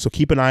releasing. So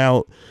keep an eye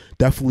out.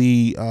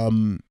 Definitely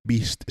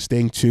be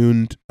staying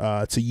tuned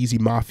to Yeezy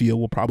Mafia.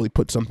 We'll probably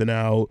put something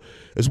out,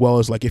 as well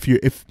as like if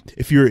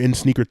you're in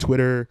sneaker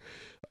Twitter,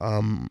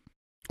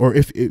 or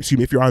if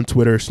you're on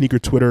Twitter, sneaker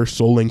Twitter,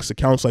 Soul Links,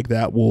 accounts like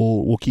that,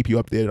 we'll keep you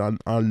updated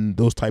on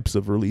those types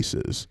of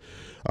releases.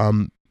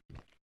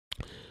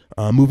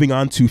 Moving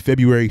on to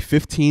February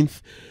 15th.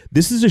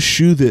 This is a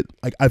shoe that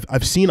like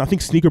I've seen. I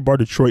think Sneaker Bar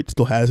Detroit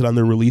still has it on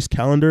their release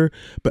calendar,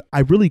 but I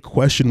really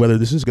question whether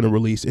this is going to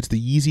release. It's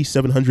the Yeezy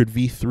 700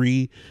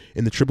 V3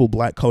 in the triple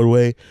black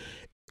colorway.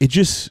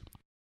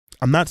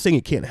 I'm not saying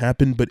it can't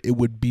happen, but it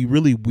would be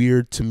really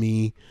weird to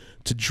me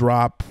to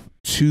drop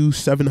two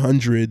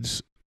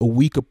 700s a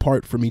week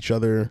apart from each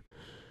other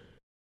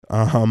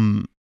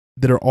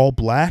that are all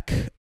black.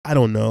 I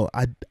don't know.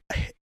 I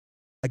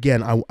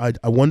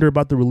wonder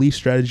about the release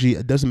strategy.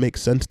 It doesn't make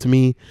sense to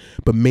me,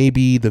 but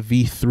maybe the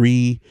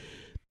V3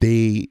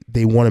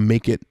 they want to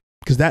make it,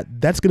 because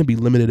that's going to be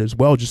limited as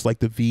well, just like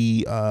the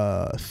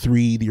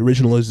V3, the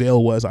original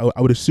Azale was.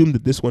 I would assume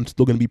that this one's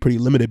still going to be pretty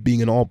limited,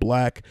 being in all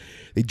black.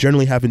 They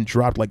generally haven't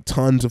dropped like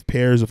tons of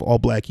pairs of all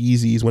black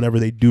Yeezys whenever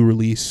they do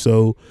release,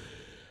 so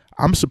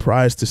I'm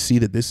surprised to see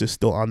that this is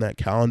still on that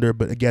calendar.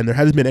 But again, there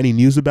hasn't been any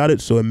news about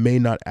it, so it may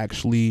not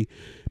actually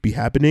be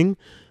happening.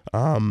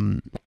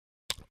 On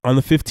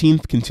the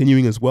 15th,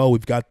 continuing as well,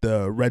 we've got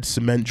the red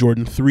cement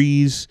Jordan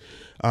 3s.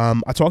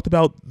 I talked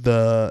about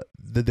that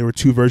there were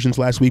 2 versions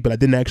last week, but I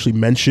didn't actually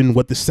mention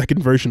what the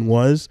second version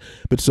was.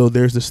 But so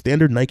there's the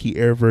standard Nike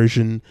Air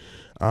version,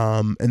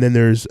 and then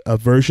there's a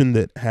version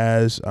that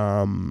has,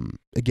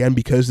 again,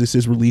 because this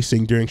is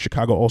releasing during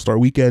Chicago All-Star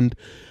Weekend,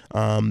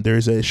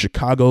 there's a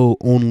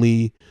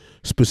Chicago-only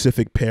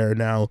specific pair.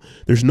 Now,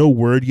 there's no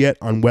word yet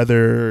on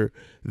whether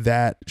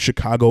that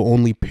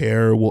Chicago-only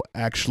pair will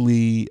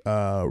actually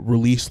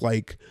release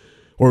what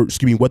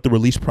the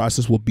release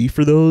process will be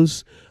for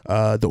those.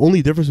 The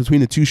only difference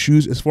between the two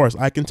shoes, as far as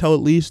I can tell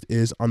at least,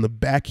 is on the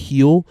back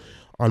heel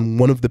on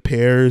one of the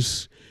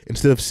pairs,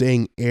 instead of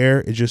saying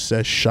Air, it just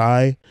says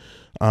Shy.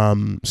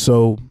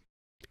 So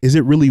is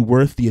it really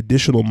worth the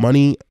additional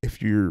money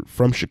if you're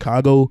from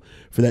Chicago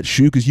for that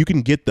shoe? Because you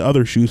can get the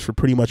other shoes for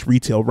pretty much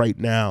retail right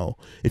now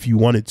if you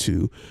wanted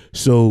to.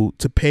 So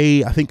to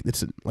pay, I think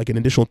it's like an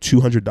additional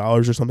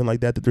 $200 or something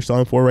like that they're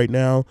selling for right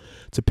now.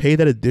 To pay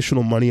that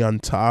additional money on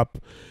top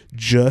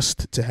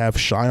just to have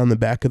Shy on the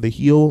back of the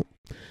heel,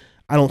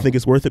 I don't think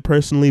it's worth it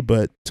personally,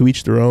 but to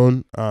each their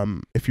own.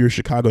 If you're a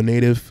Chicago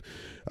native,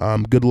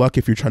 good luck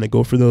if you're trying to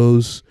go for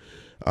those.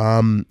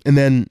 And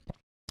then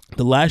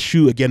the last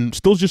shoe, again,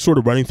 still just sort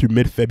of running through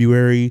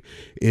mid-February,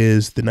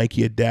 is the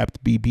Nike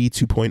Adapt BB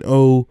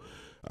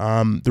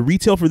 2.0. The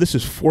retail for this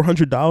is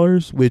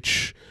 $400,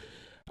 which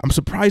I'm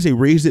surprised they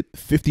raised it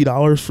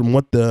 $50 from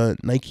what the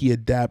Nike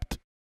Adapt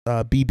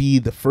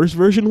BB, the first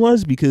version,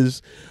 was,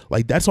 because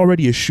like that's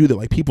already a shoe that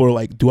like people are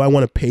like, do I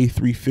want to pay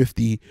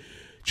 $350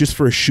 just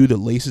for a shoe that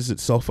laces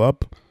itself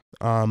up?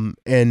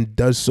 And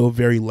does so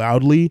very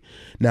loudly.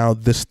 Now,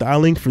 the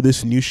styling for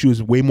this new shoe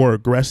is way more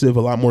aggressive,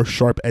 a lot more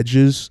sharp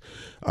edges,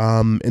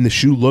 and the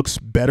shoe looks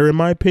better in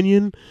my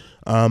opinion.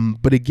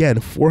 But again,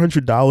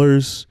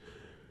 $400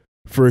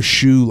 for a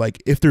shoe,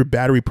 like if there are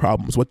battery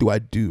problems, what do I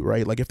do,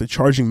 right? Like if the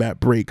charging mat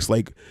breaks,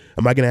 like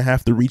am I gonna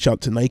have to reach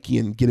out to Nike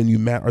and get a new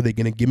mat? Are they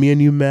gonna give me a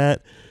new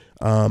mat?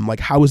 Like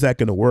how is that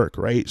gonna work,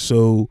 right?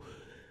 So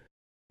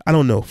I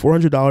don't know,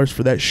 $400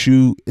 for that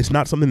shoe. It's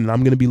not something that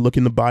I'm going to be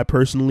looking to buy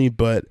personally,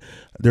 but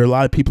there are a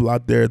lot of people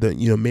out there that,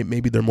 you know,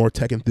 maybe they're more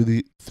tech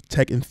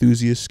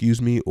enthusiasts,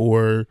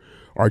 or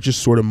are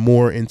just sort of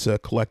more into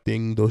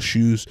collecting those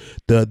shoes.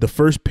 The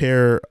first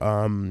pairs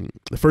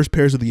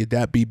of the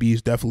Adapt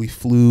BBs definitely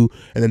flew,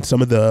 and then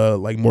some of the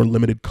like more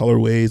limited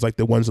colorways, like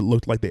the ones that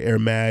looked like the Air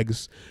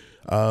Mags,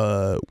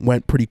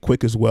 went pretty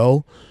quick as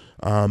well.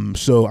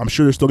 So I'm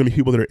sure there's still gonna be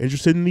people that are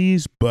interested in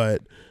these,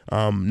 but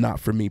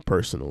not for me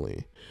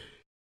personally.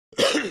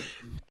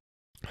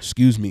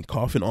 Excuse me,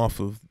 coughing off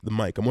of the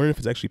mic. I'm wondering if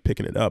it's actually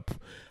picking it up.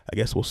 I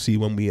guess we'll see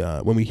when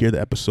we hear the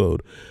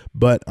episode.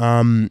 But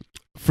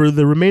for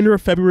the remainder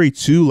of February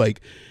too, like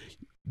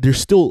there's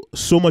still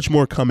so much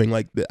more coming,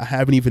 like that I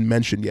haven't even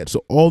mentioned yet.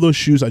 So all those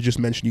shoes I just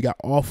mentioned, you got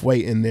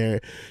Off-White in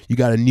there, you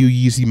got a new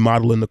Yeezy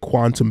model in the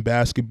Quantum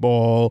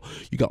basketball,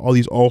 you got all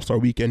these All-Star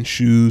Weekend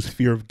shoes,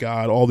 Fear of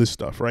God, all this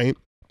stuff, right?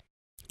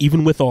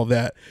 Even with all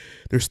that,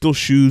 there's still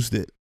shoes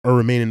that are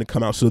remaining to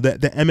come out. So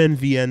that the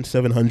MNVN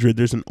 700,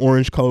 there's an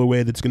orange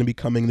colorway that's going to be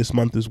coming this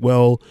month as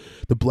well.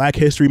 The Black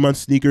History Month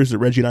sneakers that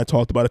Reggie and I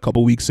talked about a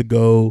couple weeks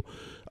ago,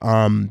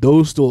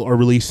 those still are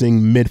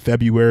releasing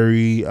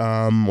mid-February,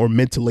 or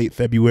mid to late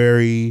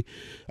February.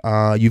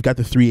 You've got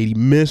the 380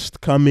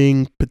 Mist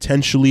coming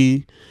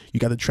potentially. You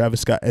got the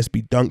Travis Scott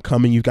SB Dunk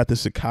coming. You've got the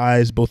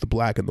Sakai's, both the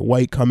black and the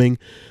white, coming.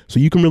 So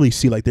you can really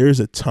see like there is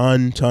a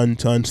ton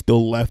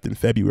still left in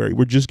February.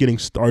 We're just getting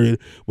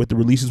started with the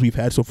releases we've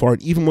had so far.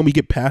 And even when we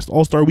get past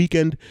All-Star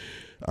Weekend,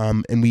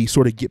 and we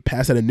sort of get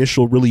past that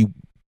initial really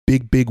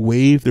big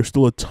wave, there's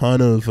still a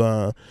ton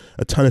of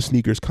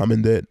sneakers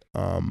coming that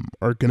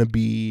are gonna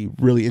be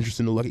really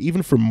interesting to look at.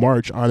 Even for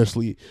March,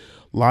 honestly,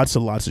 lots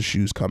of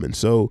shoes coming.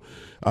 So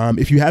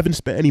if you haven't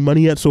spent any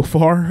money yet so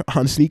far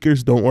on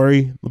sneakers, don't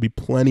worry, there'll be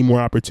plenty more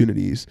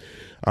opportunities.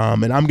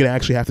 And I'm gonna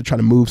actually have to try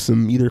to move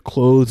some either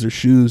clothes or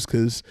shoes,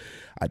 because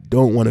I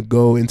don't want to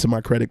go into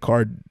my credit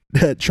card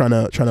trying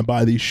to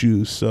buy these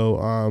shoes.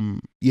 So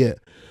yeah,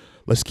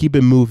 let's keep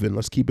it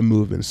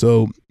moving.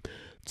 So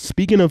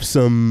speaking of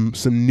some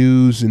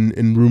news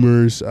and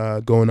rumors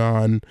going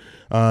on,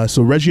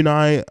 so Reggie and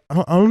I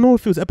don't know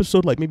if it was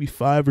episode like maybe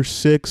 5 or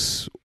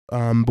 6,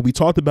 but we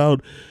talked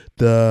about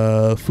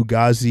the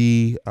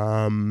Fugazi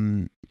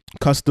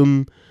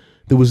custom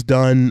that was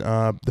done.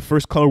 The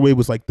first colorway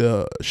was like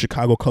the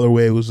Chicago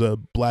Colorway. It was a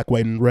black,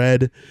 white, and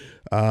red.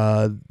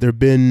 There have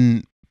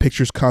been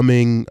pictures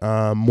coming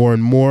more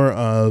and more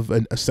of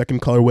a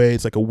second colorway.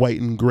 It's like a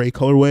white and gray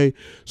colorway.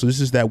 So this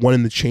is that one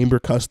in the chamber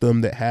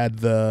custom that had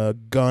the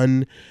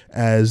gun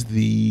as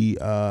the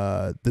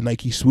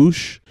Nike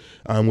swoosh,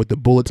 with the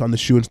bullets on the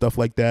shoe and stuff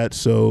like that.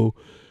 So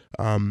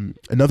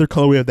another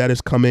colorway of that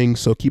is coming,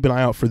 so keep an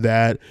eye out for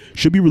that.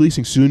 Should be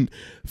releasing soon.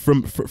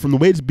 From the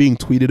way it's being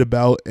tweeted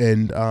about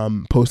and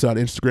posted on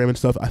Instagram and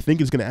stuff, I think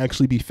it's going to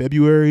actually be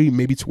February,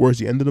 maybe towards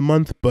the end of the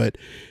month, but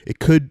it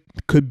could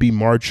be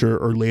March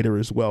or later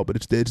as well. But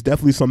it's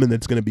definitely something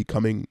that's going to be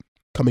coming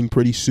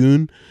pretty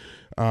soon.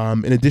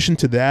 In addition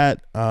to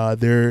that,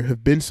 there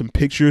have been some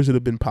pictures that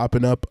have been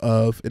popping up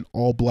of an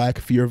all black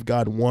Fear of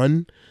God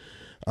 1.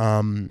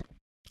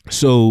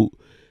 So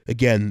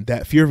again,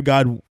 that Fear of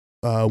God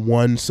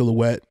 1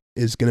 silhouette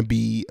is going to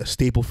be a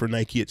staple for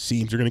Nike, it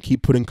seems. They're going to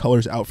keep putting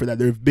colors out for that.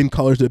 There have been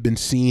colors that have been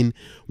seen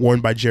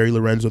worn by Jerry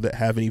Lorenzo that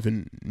haven't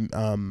even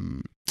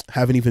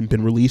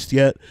been released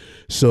yet.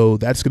 So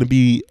that's going to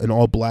be an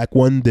all black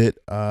one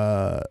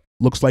that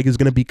looks like is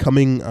going to be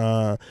coming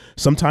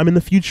sometime in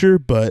the future,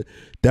 but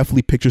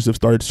definitely pictures have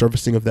started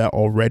surfacing of that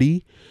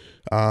already.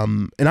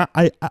 And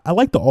I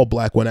like the all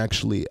black one,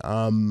 actually.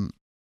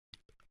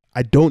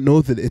 I don't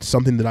know that it's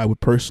something that I would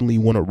personally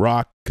want to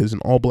rock, because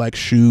an all black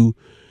shoe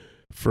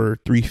for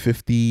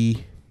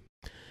 $350,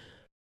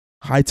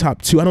 high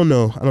top 2, I don't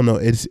know.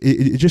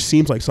 It just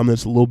seems like something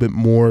that's a little bit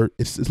more,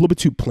 it's a little bit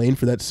too plain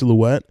for that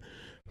silhouette,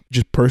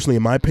 just personally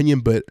in my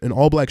opinion. But an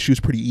all black shoe is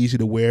pretty easy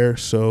to wear,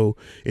 so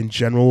in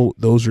general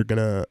those are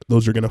gonna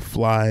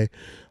fly.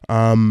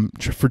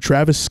 For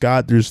Travis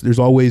Scott, there's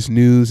always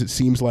news. It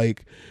seems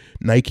like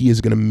Nike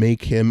is gonna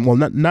make him, well,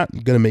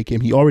 not gonna make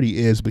him, he already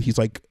is, but he's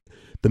like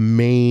the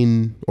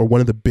main or one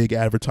of the big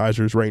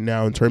advertisers right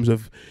now in terms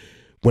of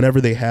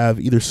whenever they have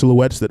either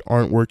silhouettes that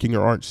aren't working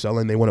or aren't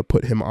selling, they want to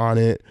put him on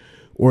it,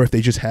 or if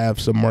they just have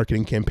some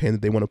marketing campaign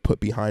that they want to put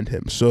behind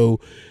him. So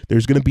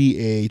there's going to be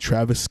a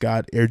Travis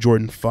Scott Air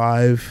Jordan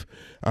 5,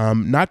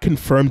 not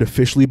confirmed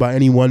officially by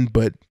anyone,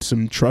 but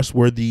some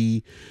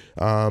trustworthy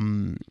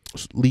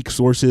leak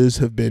sources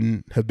have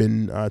been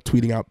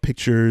tweeting out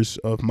pictures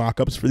of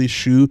mock-ups for this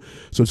shoe.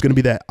 So it's going to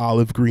be that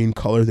olive green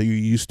color that you're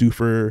used to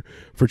for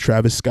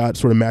Travis Scott.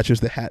 Sort of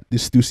matches the hat,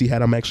 this Stussy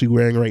hat I'm actually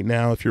wearing right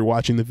now if you're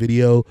watching the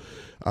video.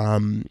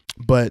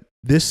 But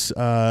this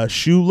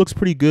shoe looks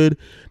pretty good.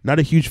 Not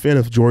a huge fan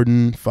of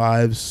Jordan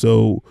 5s,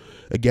 so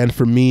again,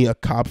 for me, a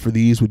cop for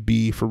these would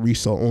be for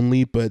resale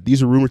only, but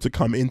these are rumored to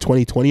come in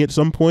 2020 at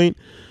some point,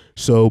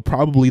 so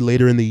probably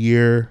later in the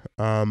year,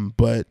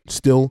 but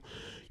still,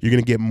 you're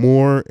going to get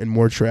more and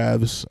more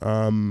Travs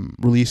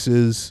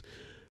releases.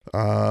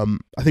 I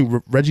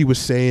think Reggie was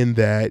saying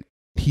that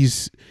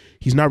he's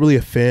not really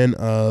a fan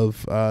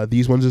of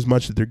these ones as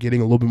much, that they're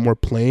getting a little bit more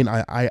plain.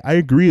 I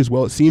agree as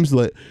well. It seems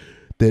that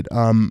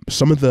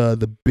some of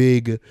the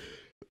big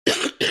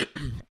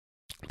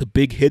the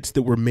big hits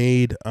that were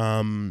made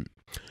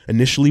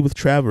initially with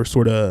Trav are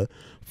sort of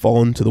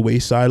fallen to the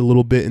wayside a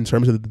little bit in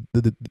terms of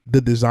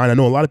the design. I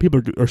know a lot of people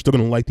are still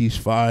going to like these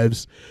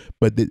 5s,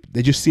 but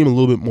they just seem a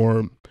little bit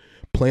more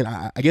plain.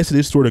 I guess it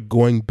is sort of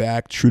going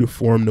back true to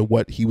form to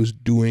what he was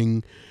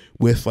doing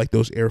with like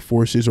those Air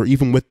Forces, or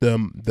even with the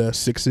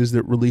 6s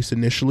that released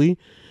initially.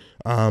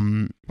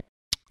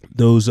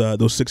 Those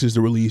 6s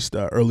that released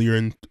earlier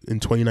in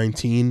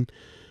 2019.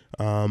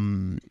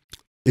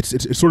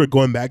 It's sort of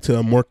going back to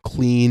a more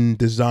clean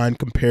design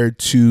compared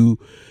to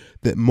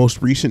the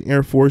most recent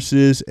Air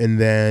Forces,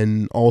 and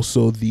then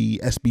also the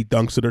SB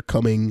Dunks that are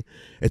coming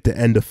at the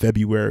end of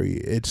February.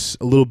 It's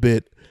a little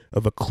bit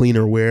of a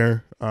cleaner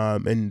wear,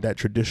 and that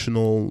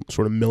traditional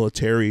sort of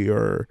military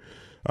or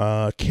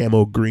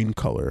camo green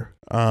color.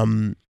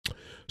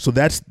 So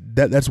that's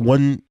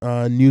one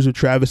news of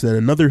Travis. And then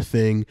another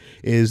thing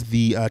is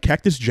the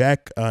Cactus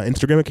Jack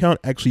Instagram account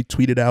actually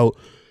tweeted out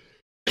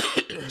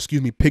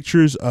excuse me,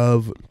 pictures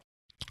of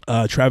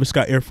Travis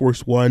Scott Air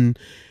Force One.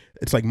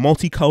 It's like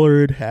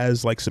multicolored,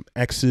 has like some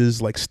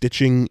X's like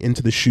stitching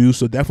into the shoe,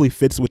 so definitely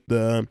fits with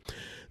the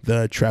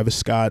Travis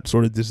Scott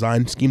sort of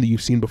design scheme that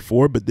you've seen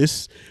before. But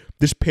this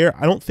pair,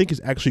 I don't think is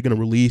actually going to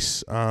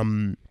release.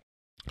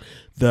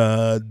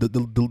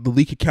 The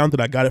leak account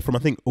that I got it from, I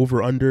think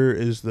Over Under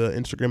is the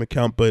Instagram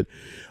account, but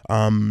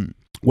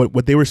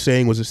what they were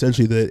saying was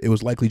essentially that it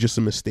was likely just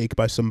a mistake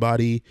by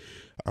somebody,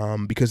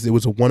 because it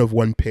was a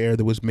one-of-one pair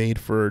that was made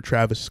for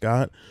Travis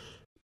Scott.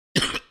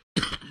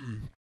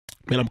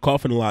 Man, I'm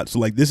coughing a lot, so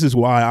like this is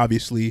why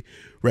obviously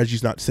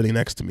Reggie's not sitting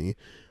next to me.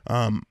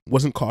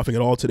 Wasn't coughing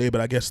at all today,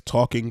 but I guess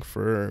talking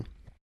for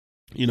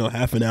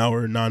half an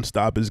hour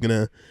nonstop is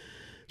gonna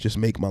just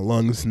make my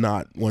lungs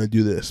not want to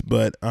do this.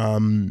 But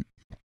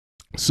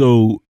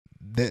so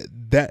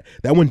that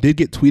one did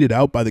get tweeted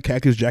out by the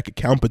Cactus Jack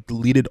account, but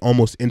deleted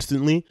almost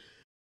instantly.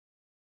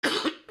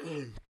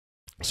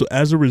 So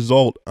as a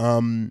result,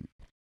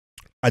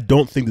 I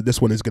don't think that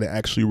this one is going to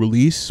actually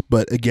release.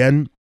 But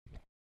again,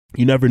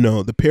 you never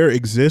know. The pair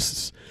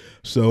exists,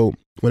 so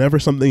whenever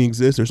something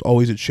exists, there's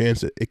always a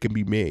chance that it can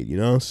be made.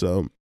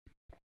 So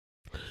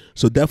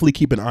definitely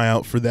keep an eye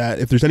out for that.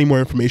 If there's any more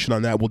information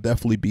on that, we'll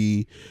definitely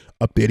be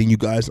updating you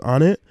guys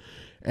on it.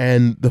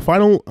 And the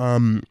final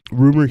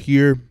rumor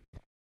here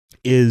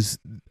is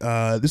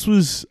this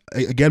was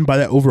again by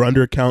that Over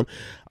Under account.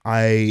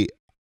 I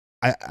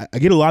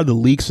get a lot of the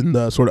leaks and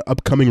the sort of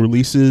upcoming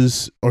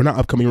releases, or not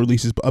upcoming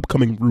releases, but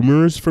upcoming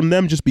rumors from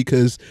them, just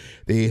because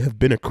they have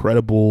been a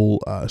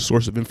credible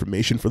source of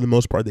information for the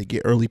most part. They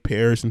get early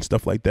pairs and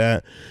stuff like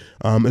that,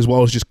 as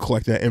well as just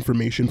collecting that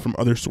information from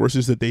other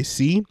sources that they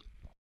see.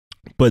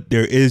 But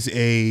there is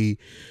a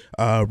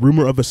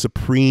rumor of a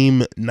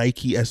Supreme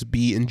Nike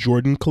SB and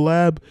Jordan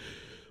collab,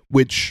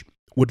 which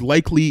would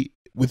likely,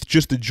 with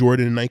just the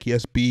Jordan and Nike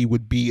SB,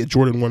 would be a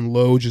Jordan 1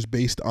 low, just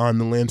based on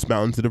the Lance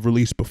Mountains that have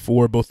released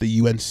before, both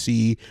the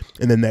UNC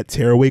and then that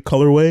Tearaway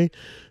colorway.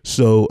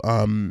 So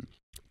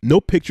no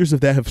pictures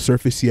of that have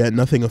surfaced yet,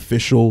 nothing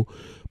official,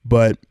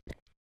 but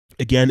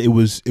again, it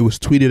was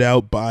tweeted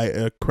out by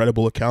a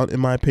credible account, in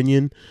my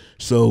opinion.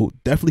 So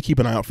definitely keep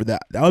an eye out for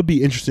that. That would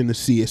be interesting to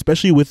see,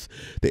 especially with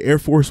the Air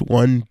Force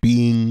One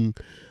being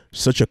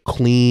such a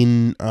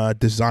clean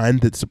design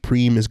that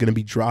Supreme is going to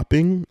be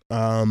dropping.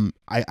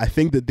 I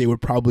think that they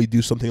would probably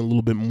do something a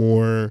little bit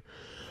more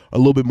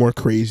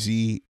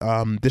crazy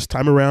this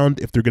time around.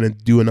 If they're going to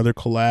do another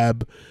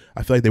collab,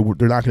 I feel like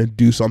they're not going to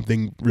do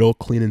something real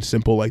clean and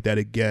simple like that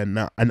again.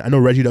 Now, I know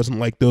Reggie doesn't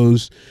like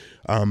those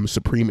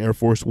Supreme Air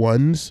Force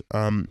Ones.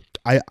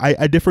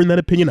 I differ in that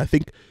opinion. I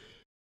think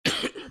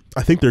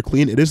they're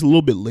clean. It is a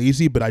little bit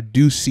lazy, but I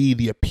do see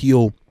the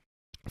appeal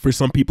for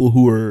some people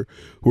who are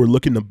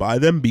looking to buy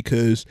them,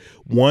 because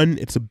one,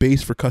 it's a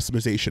base for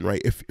customization,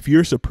 right? If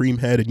you're a Supreme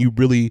head and you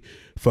really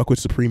fuck with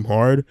Supreme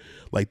hard,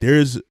 like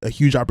there's a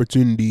huge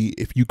opportunity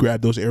if you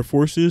grab those Air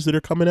Forces that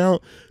are coming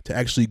out to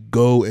actually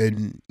go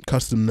and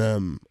custom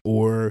them,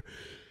 or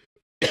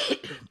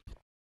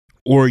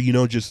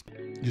just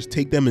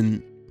take them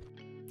and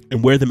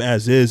wear them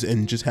as is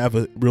and just have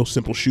a real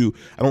simple shoe.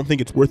 I don't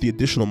think it's worth the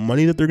additional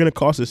money that they're going to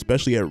cost,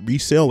 especially at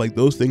resale. Like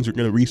those things are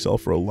going to resell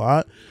for a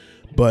lot,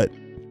 but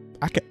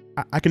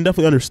I can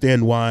definitely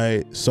understand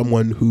why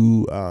someone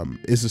who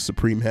is a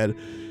Supreme head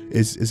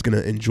is going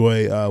to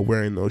enjoy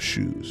wearing those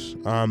shoes.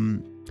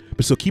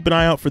 But so keep an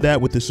eye out for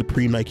that with the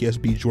Supreme Nike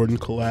SB Jordan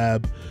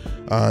collab.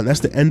 That's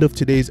the end of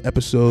today's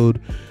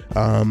episode.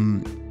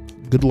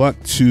 good luck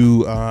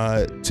to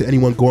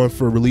anyone going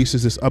for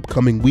releases this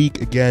upcoming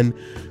week. Again,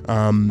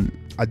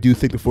 I do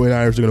think the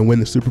 49ers are going to win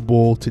the Super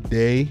Bowl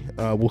today.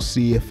 We'll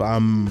see if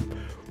I'm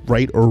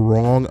right or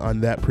wrong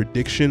on that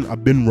prediction.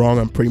 I've been wrong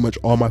on pretty much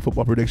all my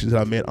football predictions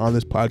that I've made on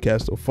this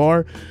podcast so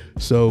far.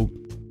 So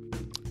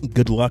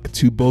good luck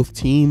to both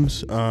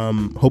teams.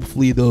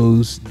 Hopefully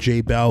those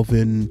J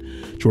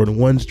Balvin Jordan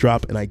 1s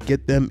drop and I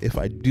get them. If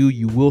I do,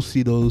 you will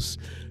see those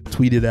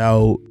tweeted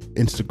out,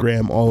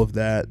 Instagram, all of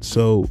that.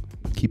 So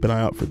keep an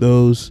eye out for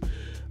those.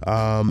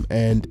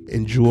 And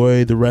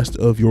enjoy the rest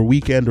of your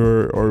weekend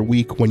or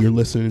week when you're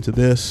listening to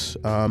this.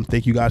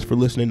 Thank you guys for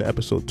listening to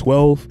episode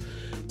 12.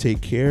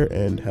 Take care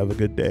and have a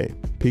good day.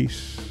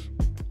 Peace.